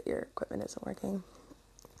sucks that your equipment isn't working.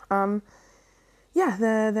 Yeah,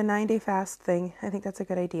 the 9-day fast thing, I think that's a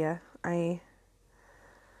good idea. I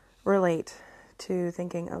relate to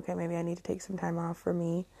thinking, okay, maybe I need to take some time off for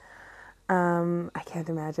me. I can't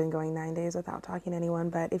imagine going 9 days without talking to anyone,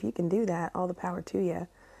 but if you can do that, all the power to you.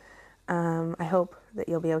 I hope that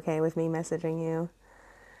you'll be okay with me messaging you.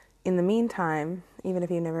 In the meantime, even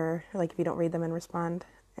if you never, if you don't read them and respond,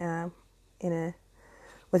 within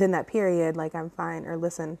that period, I'm fine, or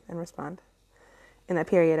listen and respond. In that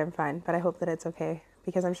period, I'm fine, but I hope that it's okay,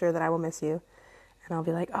 because I'm sure that I will miss you, And I'll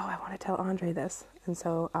be like, oh, I want to tell Andre this. And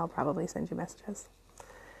so I'll probably send you messages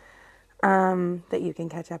that you can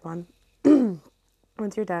catch up on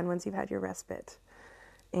once you're done, once you've had your respite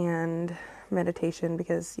and meditation,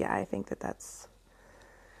 because yeah, I think that that's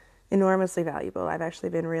enormously valuable. I've actually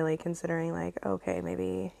been really considering like, okay,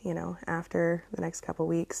 maybe, you know, after the next couple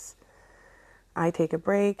weeks, I take a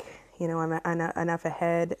break, you know, I'm enough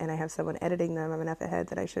ahead and I have someone editing them. I'm enough ahead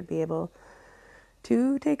that I should be able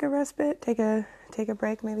to take a respite, take a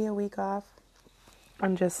break, maybe a week off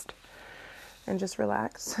and just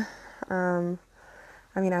relax.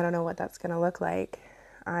 I mean, I don't know what that's going to look like.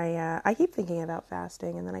 I keep thinking about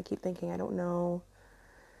fasting, and then I keep thinking, I don't know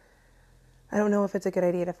if it's a good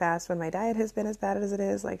idea to fast when my diet has been as bad as it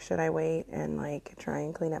is. Like, should I wait and like try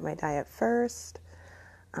and clean up my diet first?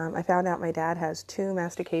 I found out my dad has 2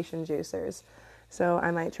 mastication juicers, so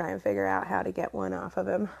I might try and figure out how to get one off of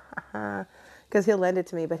him, because he'll lend it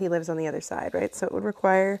to me, but he lives on the other side, right? So it would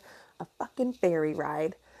require a fucking ferry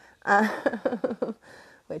ride,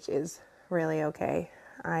 which is really okay.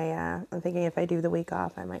 I'm thinking if I do the week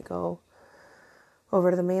off, I might go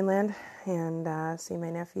over to the mainland and see my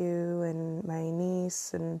nephew and my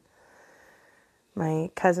niece and my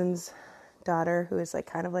cousin's daughter, who is like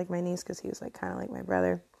kind of like my niece because he was like kind of like my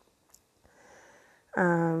brother,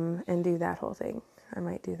 and do that whole thing. I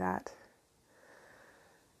might do that.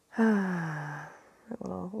 A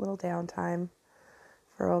little downtime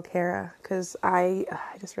for old Kara, because I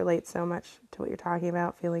just relate so much to what you're talking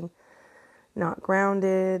about, feeling not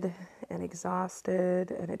grounded and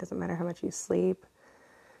exhausted, and it doesn't matter how much you sleep,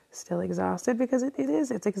 still exhausted, because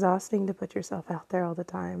it's exhausting to put yourself out there all the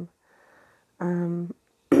time.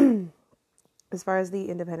 As far as the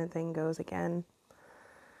independent thing goes, again,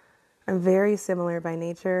 I'm very similar by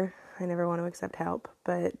nature. I never want to accept help,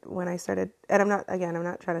 but when I started, and I'm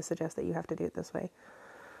not trying to suggest that you have to do it this way,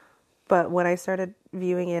 but when I started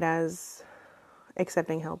viewing it as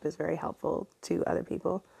accepting help is very helpful to other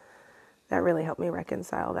people, that really helped me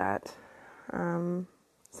reconcile that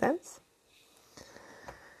sense.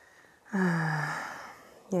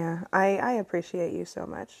 Yeah, I appreciate you so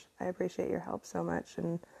much. I appreciate your help so much,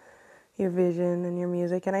 and your vision and your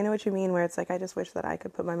music. And I know what you mean, where it's like, I just wish that I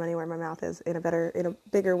could put my money where my mouth is in a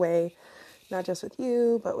bigger way, not just with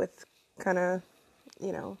you, but with kind of,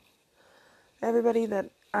 you know, everybody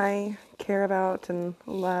that I care about and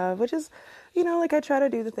love, which is, you know, like I try to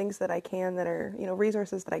do the things that I can that are, you know,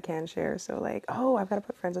 resources that I can share. So like, oh, I've got to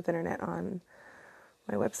put Friends with Internet on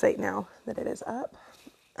my website now that it is up.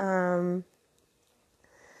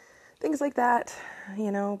 Things like that,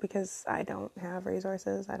 you know, because I don't have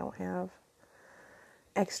resources. I don't have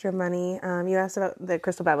extra money. You asked about the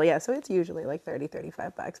Crystal Bible. Yeah, so it's usually like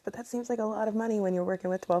 $35, but that seems like a lot of money when you're working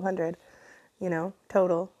with 1,200, you know,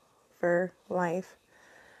 total for life.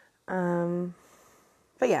 But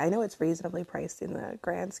yeah, I know it's reasonably priced in the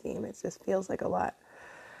grand scheme. It just feels like a lot.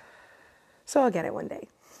 So I'll get it one day.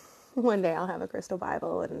 One day I'll have a Crystal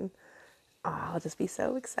Bible and I'll just be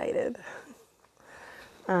so excited.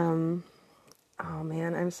 Oh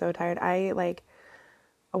man, I'm so tired. I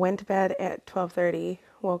went to bed at 12:30,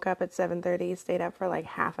 woke up at 7:30, stayed up for like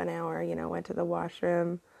half an hour, you know, went to the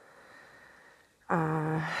washroom,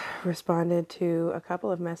 responded to a couple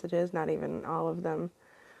of messages, not even all of them.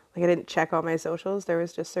 Like I didn't check all my socials. There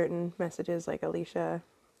was just certain messages like Alicia,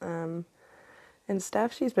 and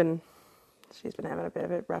stuff. She's been having a bit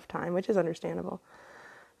of a rough time, which is understandable.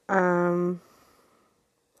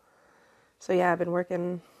 So yeah, I've been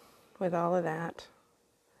working with all of that.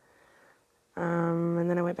 And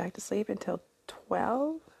then I went back to sleep until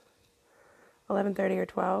 11:30 or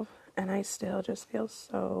 12, and I still just feel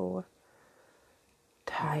so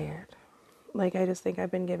tired. Like, I just think I've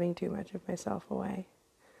been giving too much of myself away,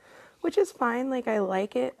 which is fine. Like, I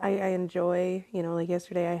like it. I enjoy, you know, like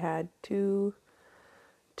yesterday I had two-hour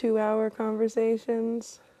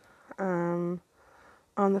conversations,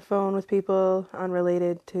 on the phone with people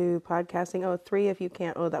unrelated to podcasting. Oh, 3 if you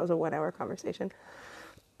can't. Oh, that was a 1-hour conversation.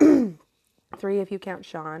 3 if you count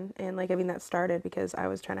Sean. And like, I mean, that started because I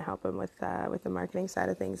was trying to help him with the marketing side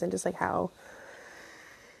of things and just like how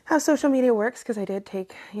social media works, because I did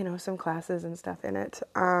take, you know, some classes and stuff in it.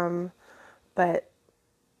 But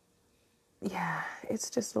yeah, it's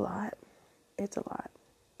just a lot. It's a lot.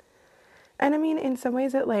 And I mean, in some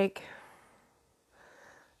ways it like,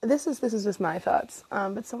 this is just my thoughts.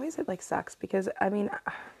 But some ways it like sucks, because I mean,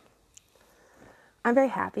 I'm very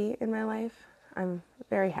happy in my life.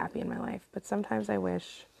 But sometimes I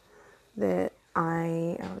wish that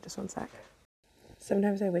just one sec.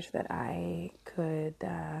 Sometimes I wish that I could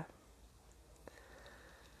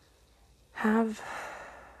have,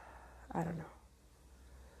 I don't know,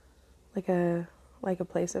 like a like a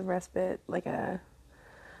place of respite, I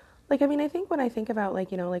mean, I think when I think about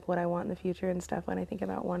like, like what I want in the future and stuff, when I think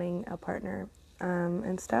about wanting a partner,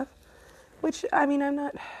 and stuff, which, I mean, I'm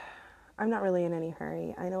not really in any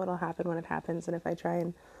hurry. I know it'll happen when it happens. And if I try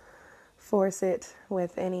and force it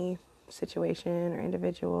with any situation or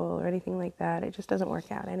individual or anything like that, it just doesn't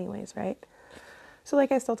work out anyways, right? So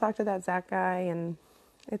like I still talk to that Zach guy, and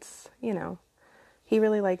it's, he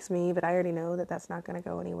really likes me, but I already know that that's not going to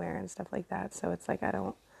go anywhere and stuff like that. So it's like I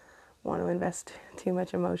don't want to invest too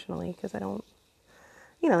much emotionally because I don't,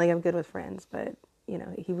 like I'm good with friends, but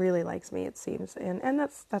he really likes me, it seems, and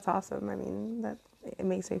that's awesome. I mean, that it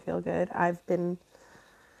makes me feel good. I've been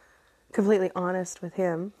completely honest with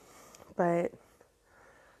him, but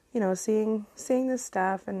seeing this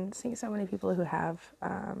stuff and seeing so many people who have,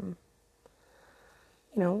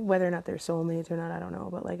 whether or not they're soulmates or not, I don't know,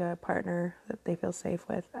 but like a partner that they feel safe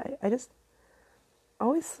with, I just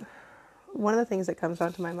always, one of the things that comes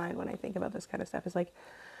onto my mind when I think about this kind of stuff is like,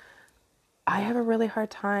 I have a really hard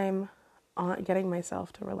time on getting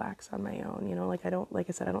myself to relax on my own. Like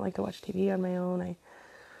I said, I don't like to watch TV on my own.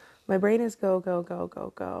 My brain is go, go, go,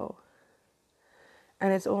 go, go.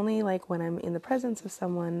 And it's only like when I'm in the presence of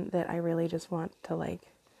someone that I really just want to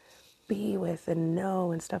like be with and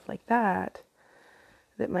know and stuff like that,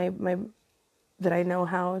 that that I know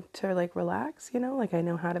how to like relax, like I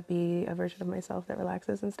know how to be a version of myself that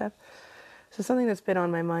relaxes and stuff. So something that's been on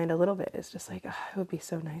my mind a little bit is just like, it would be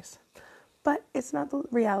so nice. But it's not the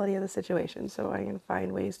reality of the situation, so I can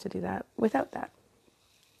find ways to do that without that,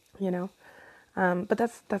 But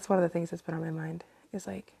that's one of the things that's been on my mind, is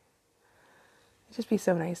like, it'd just be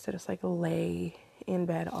so nice to just like lay in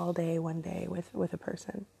bed all day, one day with a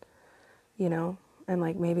person, and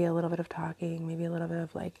like maybe a little bit of talking, maybe a little bit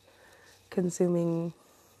of like consuming,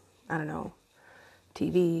 I don't know,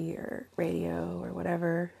 TV or radio or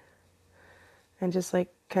whatever, and just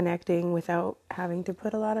like connecting without having to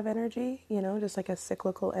put a lot of energy, just like a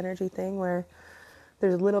cyclical energy thing where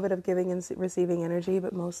there's a little bit of giving and receiving energy,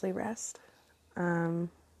 but mostly rest.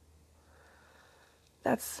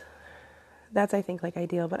 That's I think like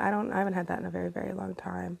ideal, but I haven't had that in a very, very long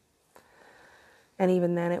time. And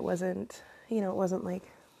even then it wasn't, it wasn't like,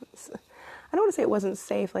 I don't want to say it wasn't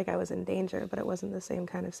safe, like I was in danger, but it wasn't the same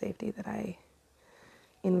kind of safety that I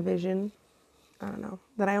envision. I don't know,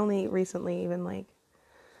 that I only recently even like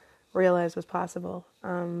realized was possible,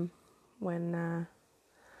 when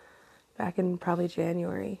back in probably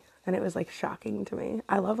January, and it was like shocking to me.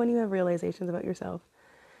 I love when you have realizations about yourself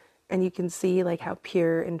and you can see like how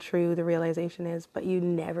pure and true the realization is, but you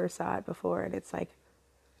never saw it before, and it's like,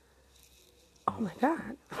 oh my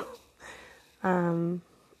God.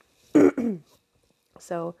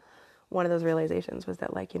 So one of those realizations was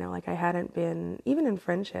that like, like I hadn't been, even in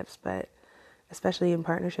friendships, but especially in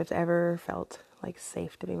partnerships, ever felt like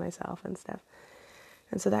safe to be myself and stuff.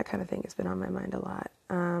 And so that kind of thing has been on my mind a lot.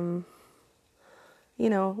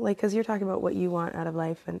 Like, cause you're talking about what you want out of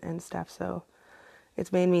life and stuff. So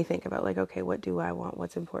it's made me think about like, okay, what do I want?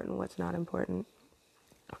 What's important? What's not important?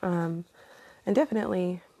 And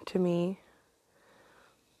definitely to me,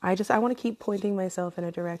 I want to keep pointing myself in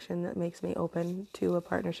a direction that makes me open to a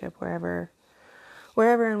partnership wherever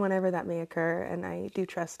and whenever that may occur. And I do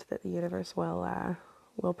trust that the universe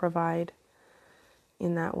will provide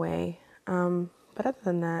in that way. But other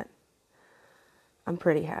than that, I'm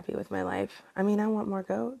pretty happy with my life. I mean, I want more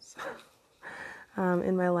goats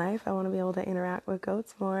in my life. I want to be able to interact with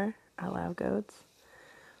goats more. I love goats.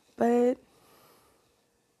 But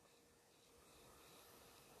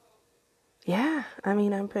yeah, I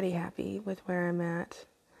mean, I'm pretty happy with where I'm at.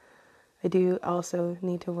 I do also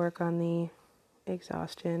need to work on the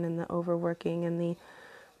exhaustion and the overworking and the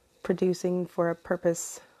producing for a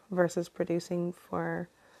purpose versus producing for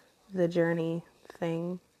the journey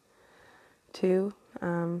thing too.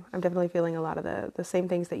 I'm definitely feeling a lot of the same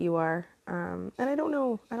things that you are. And I don't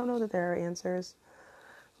know that there are answers,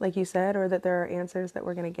 like you said, or that there are answers that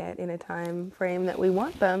we're going to get in a time frame that we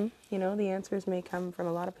want them. The answers may come from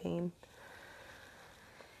a lot of pain.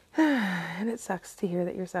 And it sucks to hear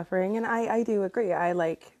that you're suffering. And I do agree.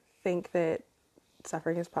 I think that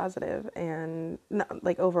suffering is positive, and not,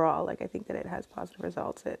 like overall, like I think that it has positive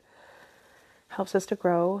results. It helps us to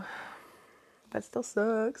grow, but still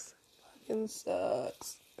sucks. Fucking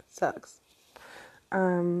sucks. It sucks.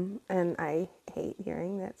 And I hate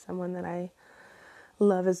hearing that someone that I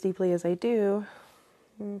love as deeply as I do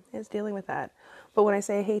is dealing with that. But when I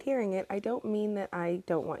say I hate hearing it, I don't mean that I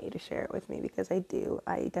don't want you to share it with me, because I do.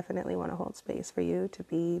 I definitely want to hold space for you to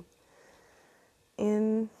be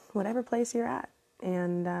in whatever place you're at,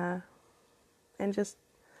 and just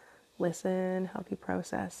listen, help you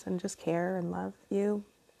process, and just care and love you,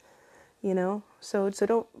 you know? So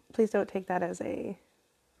please don't take that as an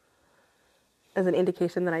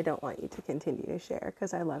indication that I don't want you to continue to share,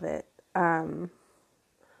 because I love it. And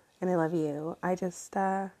I love you. I just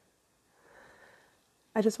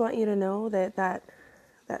want you to know that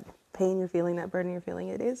pain you're feeling, that burden you're feeling,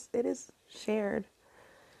 it is shared.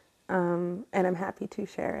 And I'm happy to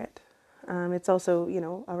share it. It's also, you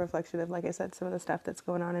know, a reflection of, like I said, some of the stuff that's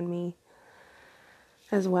going on in me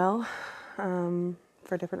as well,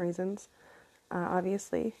 for different reasons.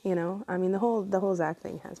 Obviously, you know, I mean, the whole Zach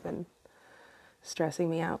thing has been stressing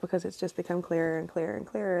me out, because it's just become clearer and clearer and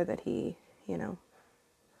clearer that he, you know,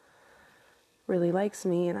 really likes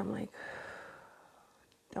me. And I'm like,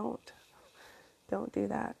 don't do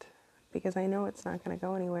that, because I know it's not going to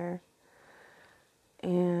go anywhere.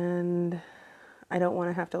 And I don't want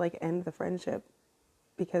to have to like end the friendship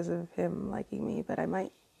because of him liking me, but I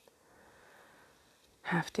might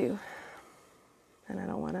have to. And I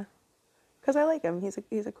don't want to, because I like him.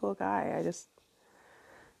 He's a cool guy. I just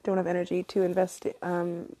don't have energy to invest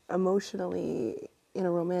emotionally in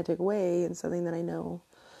a romantic way in something that I know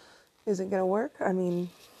isn't going to work. I mean,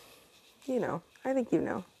 you know, I think you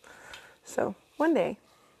know. So one day,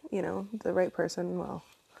 you know, the right person will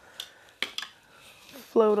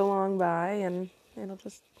float along by, and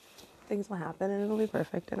things will happen, and it'll be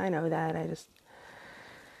perfect. And I know that. I just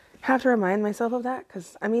have to remind myself of that,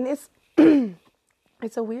 because I mean, it's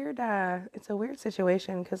it's a weird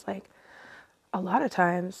situation, because like a lot of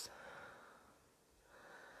times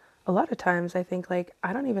I think, like,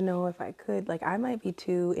 I don't even know if I could, like, I might be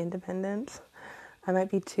too independent. I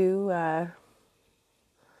might be too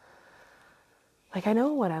like, I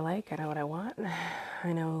know what I like, I know what I want,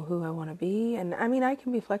 I know who I want to be, and I mean, I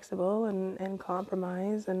can be flexible and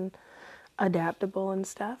compromise and adaptable and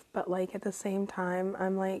stuff, but like at the same time,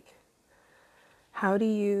 I'm like, how do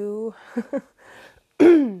you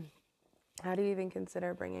even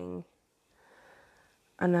consider bringing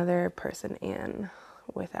another person in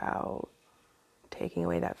without taking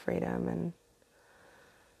away that freedom and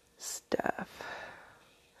stuff?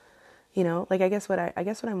 You know, like, I guess what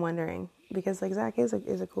I'm wondering, because like Zach is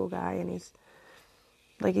a cool guy, and he's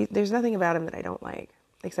like, there's nothing about him that I don't like,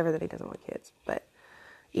 except for that he doesn't want kids. But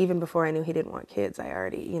even before I knew he didn't want kids, I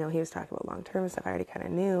already, you know, he was talking about long-term stuff, I already kind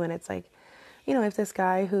of knew. And it's like, you know, if this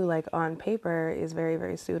guy who, like, on paper is very,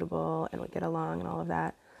 very suitable and would get along and all of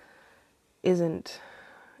that, isn't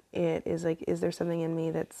it, is like, is there something in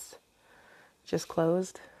me that's just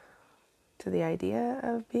closed to the idea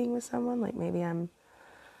of being with someone? Like, maybe I'm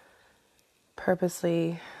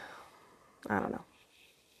purposely, I don't know.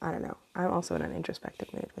 I'm also in an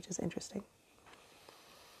introspective mood, which is interesting.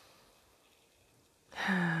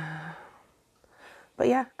 But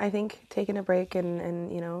yeah, I think taking a break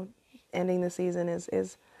and you know, ending the season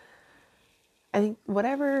is I think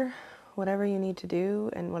whatever you need to do,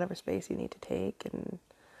 and whatever space you need to take, and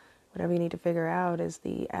whatever you need to figure out, is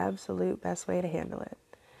the absolute best way to handle it.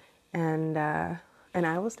 And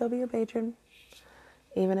I will still be your patron,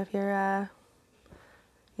 even if you're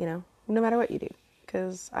you know, no matter what you do,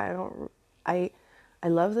 because I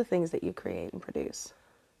love the things that you create and produce,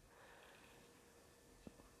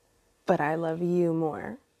 but I love you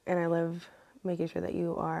more, and I love making sure that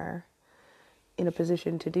you are in a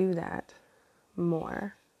position to do that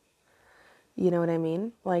more. You know what I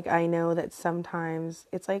mean? Like, I know that sometimes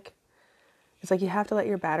it's like you have to let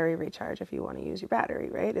your battery recharge if you want to use your battery,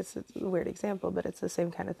 right? It's a weird example, but it's the same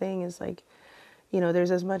kind of thing. Is like, you know,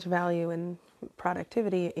 there's as much value in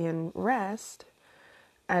productivity in rest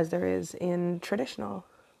as there is in traditional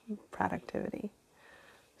productivity.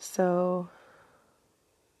 So,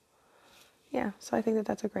 yeah, so I think that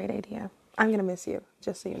that's a great idea. I'm going to miss you,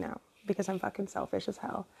 just so you know, because I'm fucking selfish as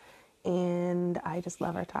hell. And I just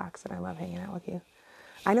love our talks, and I love hanging out with you.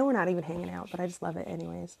 I know we're not even hanging out, but I just love it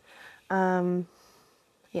anyways.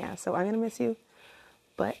 Yeah, so I'm going to miss you,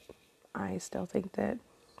 but I still think that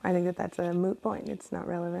that's a moot point. It's not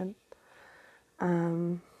relevant.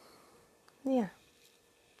 Yeah.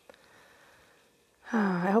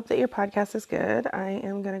 I hope that your podcast is good. I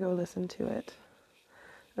am going to go listen to it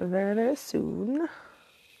very, very soon.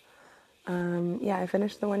 Yeah, I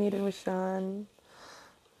finished the one you did with Sean.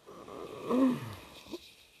 I'm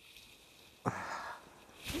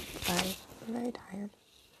very tired.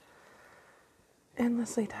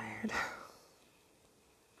 Endlessly tired.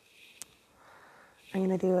 I'm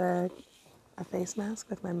going to do a face mask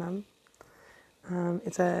with my mom.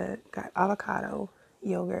 It's got avocado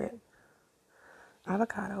yogurt, and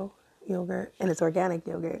it's organic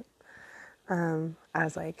yogurt. I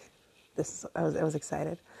was like, I was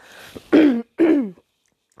excited.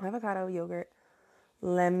 avocado, yogurt,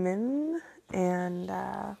 lemon, and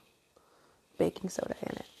baking soda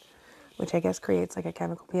in it, which I guess creates like a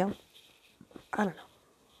chemical peel. I don't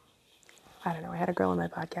know. I had a girl on my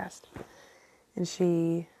podcast, and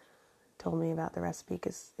she told me about the recipe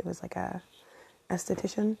because it was like a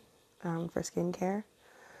esthetician for skincare,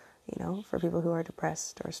 for people who are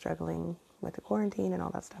depressed or struggling with the quarantine and all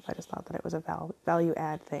that stuff. I just thought that it was a value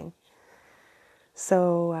add thing.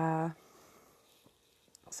 So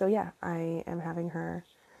yeah, I am having her,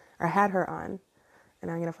 or had her on, and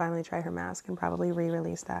I'm going to finally try her mask and probably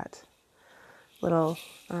re-release that little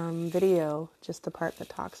video, just the part that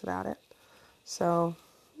talks about it. So,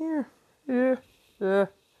 yeah.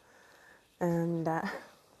 And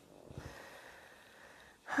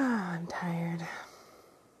I'm tired.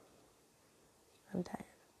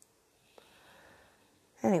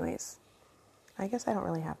 Anyways, I guess I don't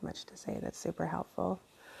really have much to say that's super helpful.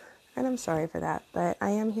 And I'm sorry for that, but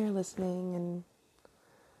I am here listening,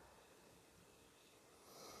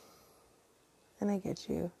 and I get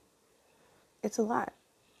you. It's a lot.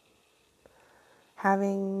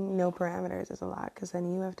 Having no parameters is a lot, because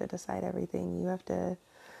then you have to decide everything. You have to,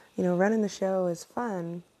 running the show is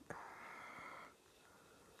fun.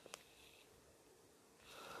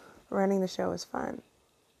 Running the show is fun,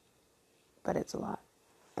 but it's a lot.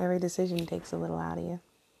 Every decision takes a little out of you.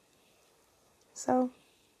 So,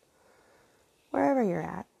 wherever you're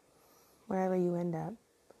at, wherever you end up,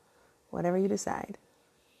 whatever you decide,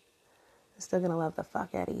 I'm still going to love the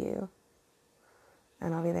fuck out of you.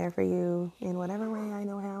 And I'll be there for you in whatever way I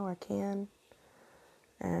know how or can.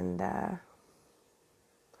 And I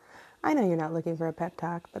know you're not looking for a pep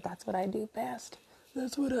talk, but that's what I do best.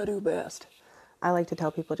 That's what I do best. I like to tell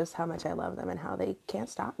people just how much I love them and how they can't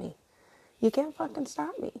stop me. You can't fucking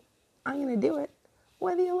stop me. I'm going to do it,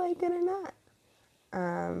 whether you like it or not.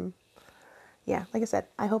 Yeah, like I said,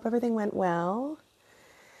 I hope everything went well.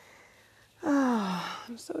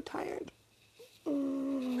 I'm so tired.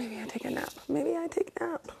 Maybe I take a nap.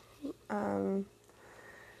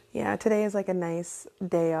 Yeah, today is like a nice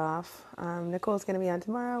day off. Nicole's going to be on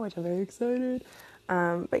tomorrow, which I'm very excited.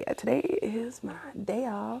 But yeah, today is my day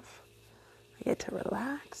off. I get to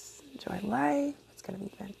relax, enjoy life. It's going to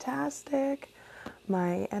be fantastic.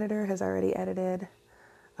 My editor has already edited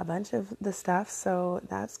a bunch of the stuff, so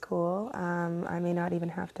that's cool. I may not even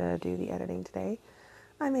have to do the editing today.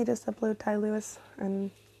 I may just upload Ty Lewis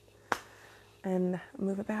and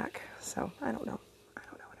move it back. So I don't know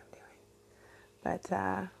what I'm doing. But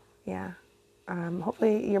yeah,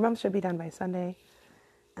 hopefully your mums should be done by Sunday,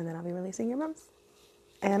 and then I'll be releasing your mums.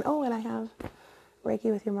 And I have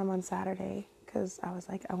Reiki with your mom on Saturday, because I was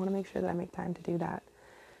like, I want to make sure that I make time to do that,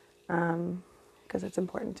 because it's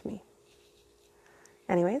important to me.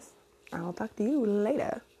 Anyways, I'll talk to you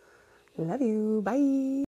later. Love you.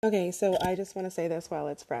 Bye. Okay, so I just want to say this while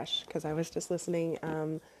it's fresh, because I was just listening.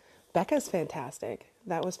 Becca's fantastic.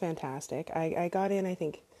 That was fantastic. I got in, I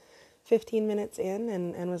think, 15 minutes in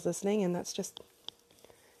and was listening, and it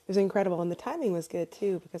was incredible. And the timing was good,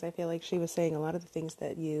 too, because I feel like she was saying a lot of the things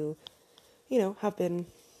that you have been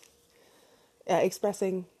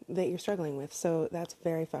expressing that you're struggling with. So that's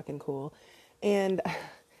very fucking cool. And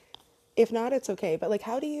if not, it's okay. But like,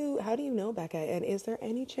 how do you know Becca? And is there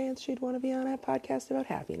any chance she'd want to be on a podcast about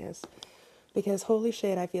happiness? Because holy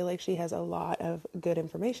shit, I feel like she has a lot of good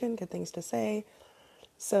information, good things to say.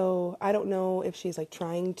 So I don't know if she's like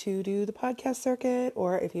trying to do the podcast circuit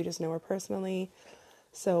or if you just know her personally.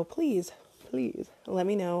 So please let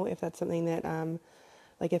me know if that's something that,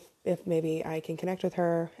 like if maybe I can connect with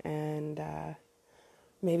her and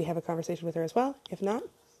maybe have a conversation with her as well. If not,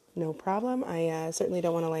 no problem. I certainly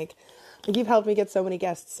don't want to like you've helped me get so many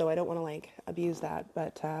guests, so I don't want to like abuse that.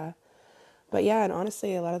 But yeah, and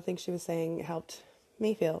honestly, a lot of things she was saying helped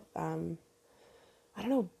me feel, I don't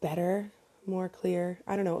know, better, more clear.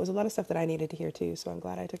 I don't know. It was a lot of stuff that I needed to hear too. So I'm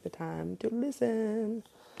glad I took the time to listen.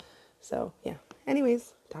 So yeah.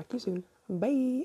 Anyways, talk to you soon. Bye.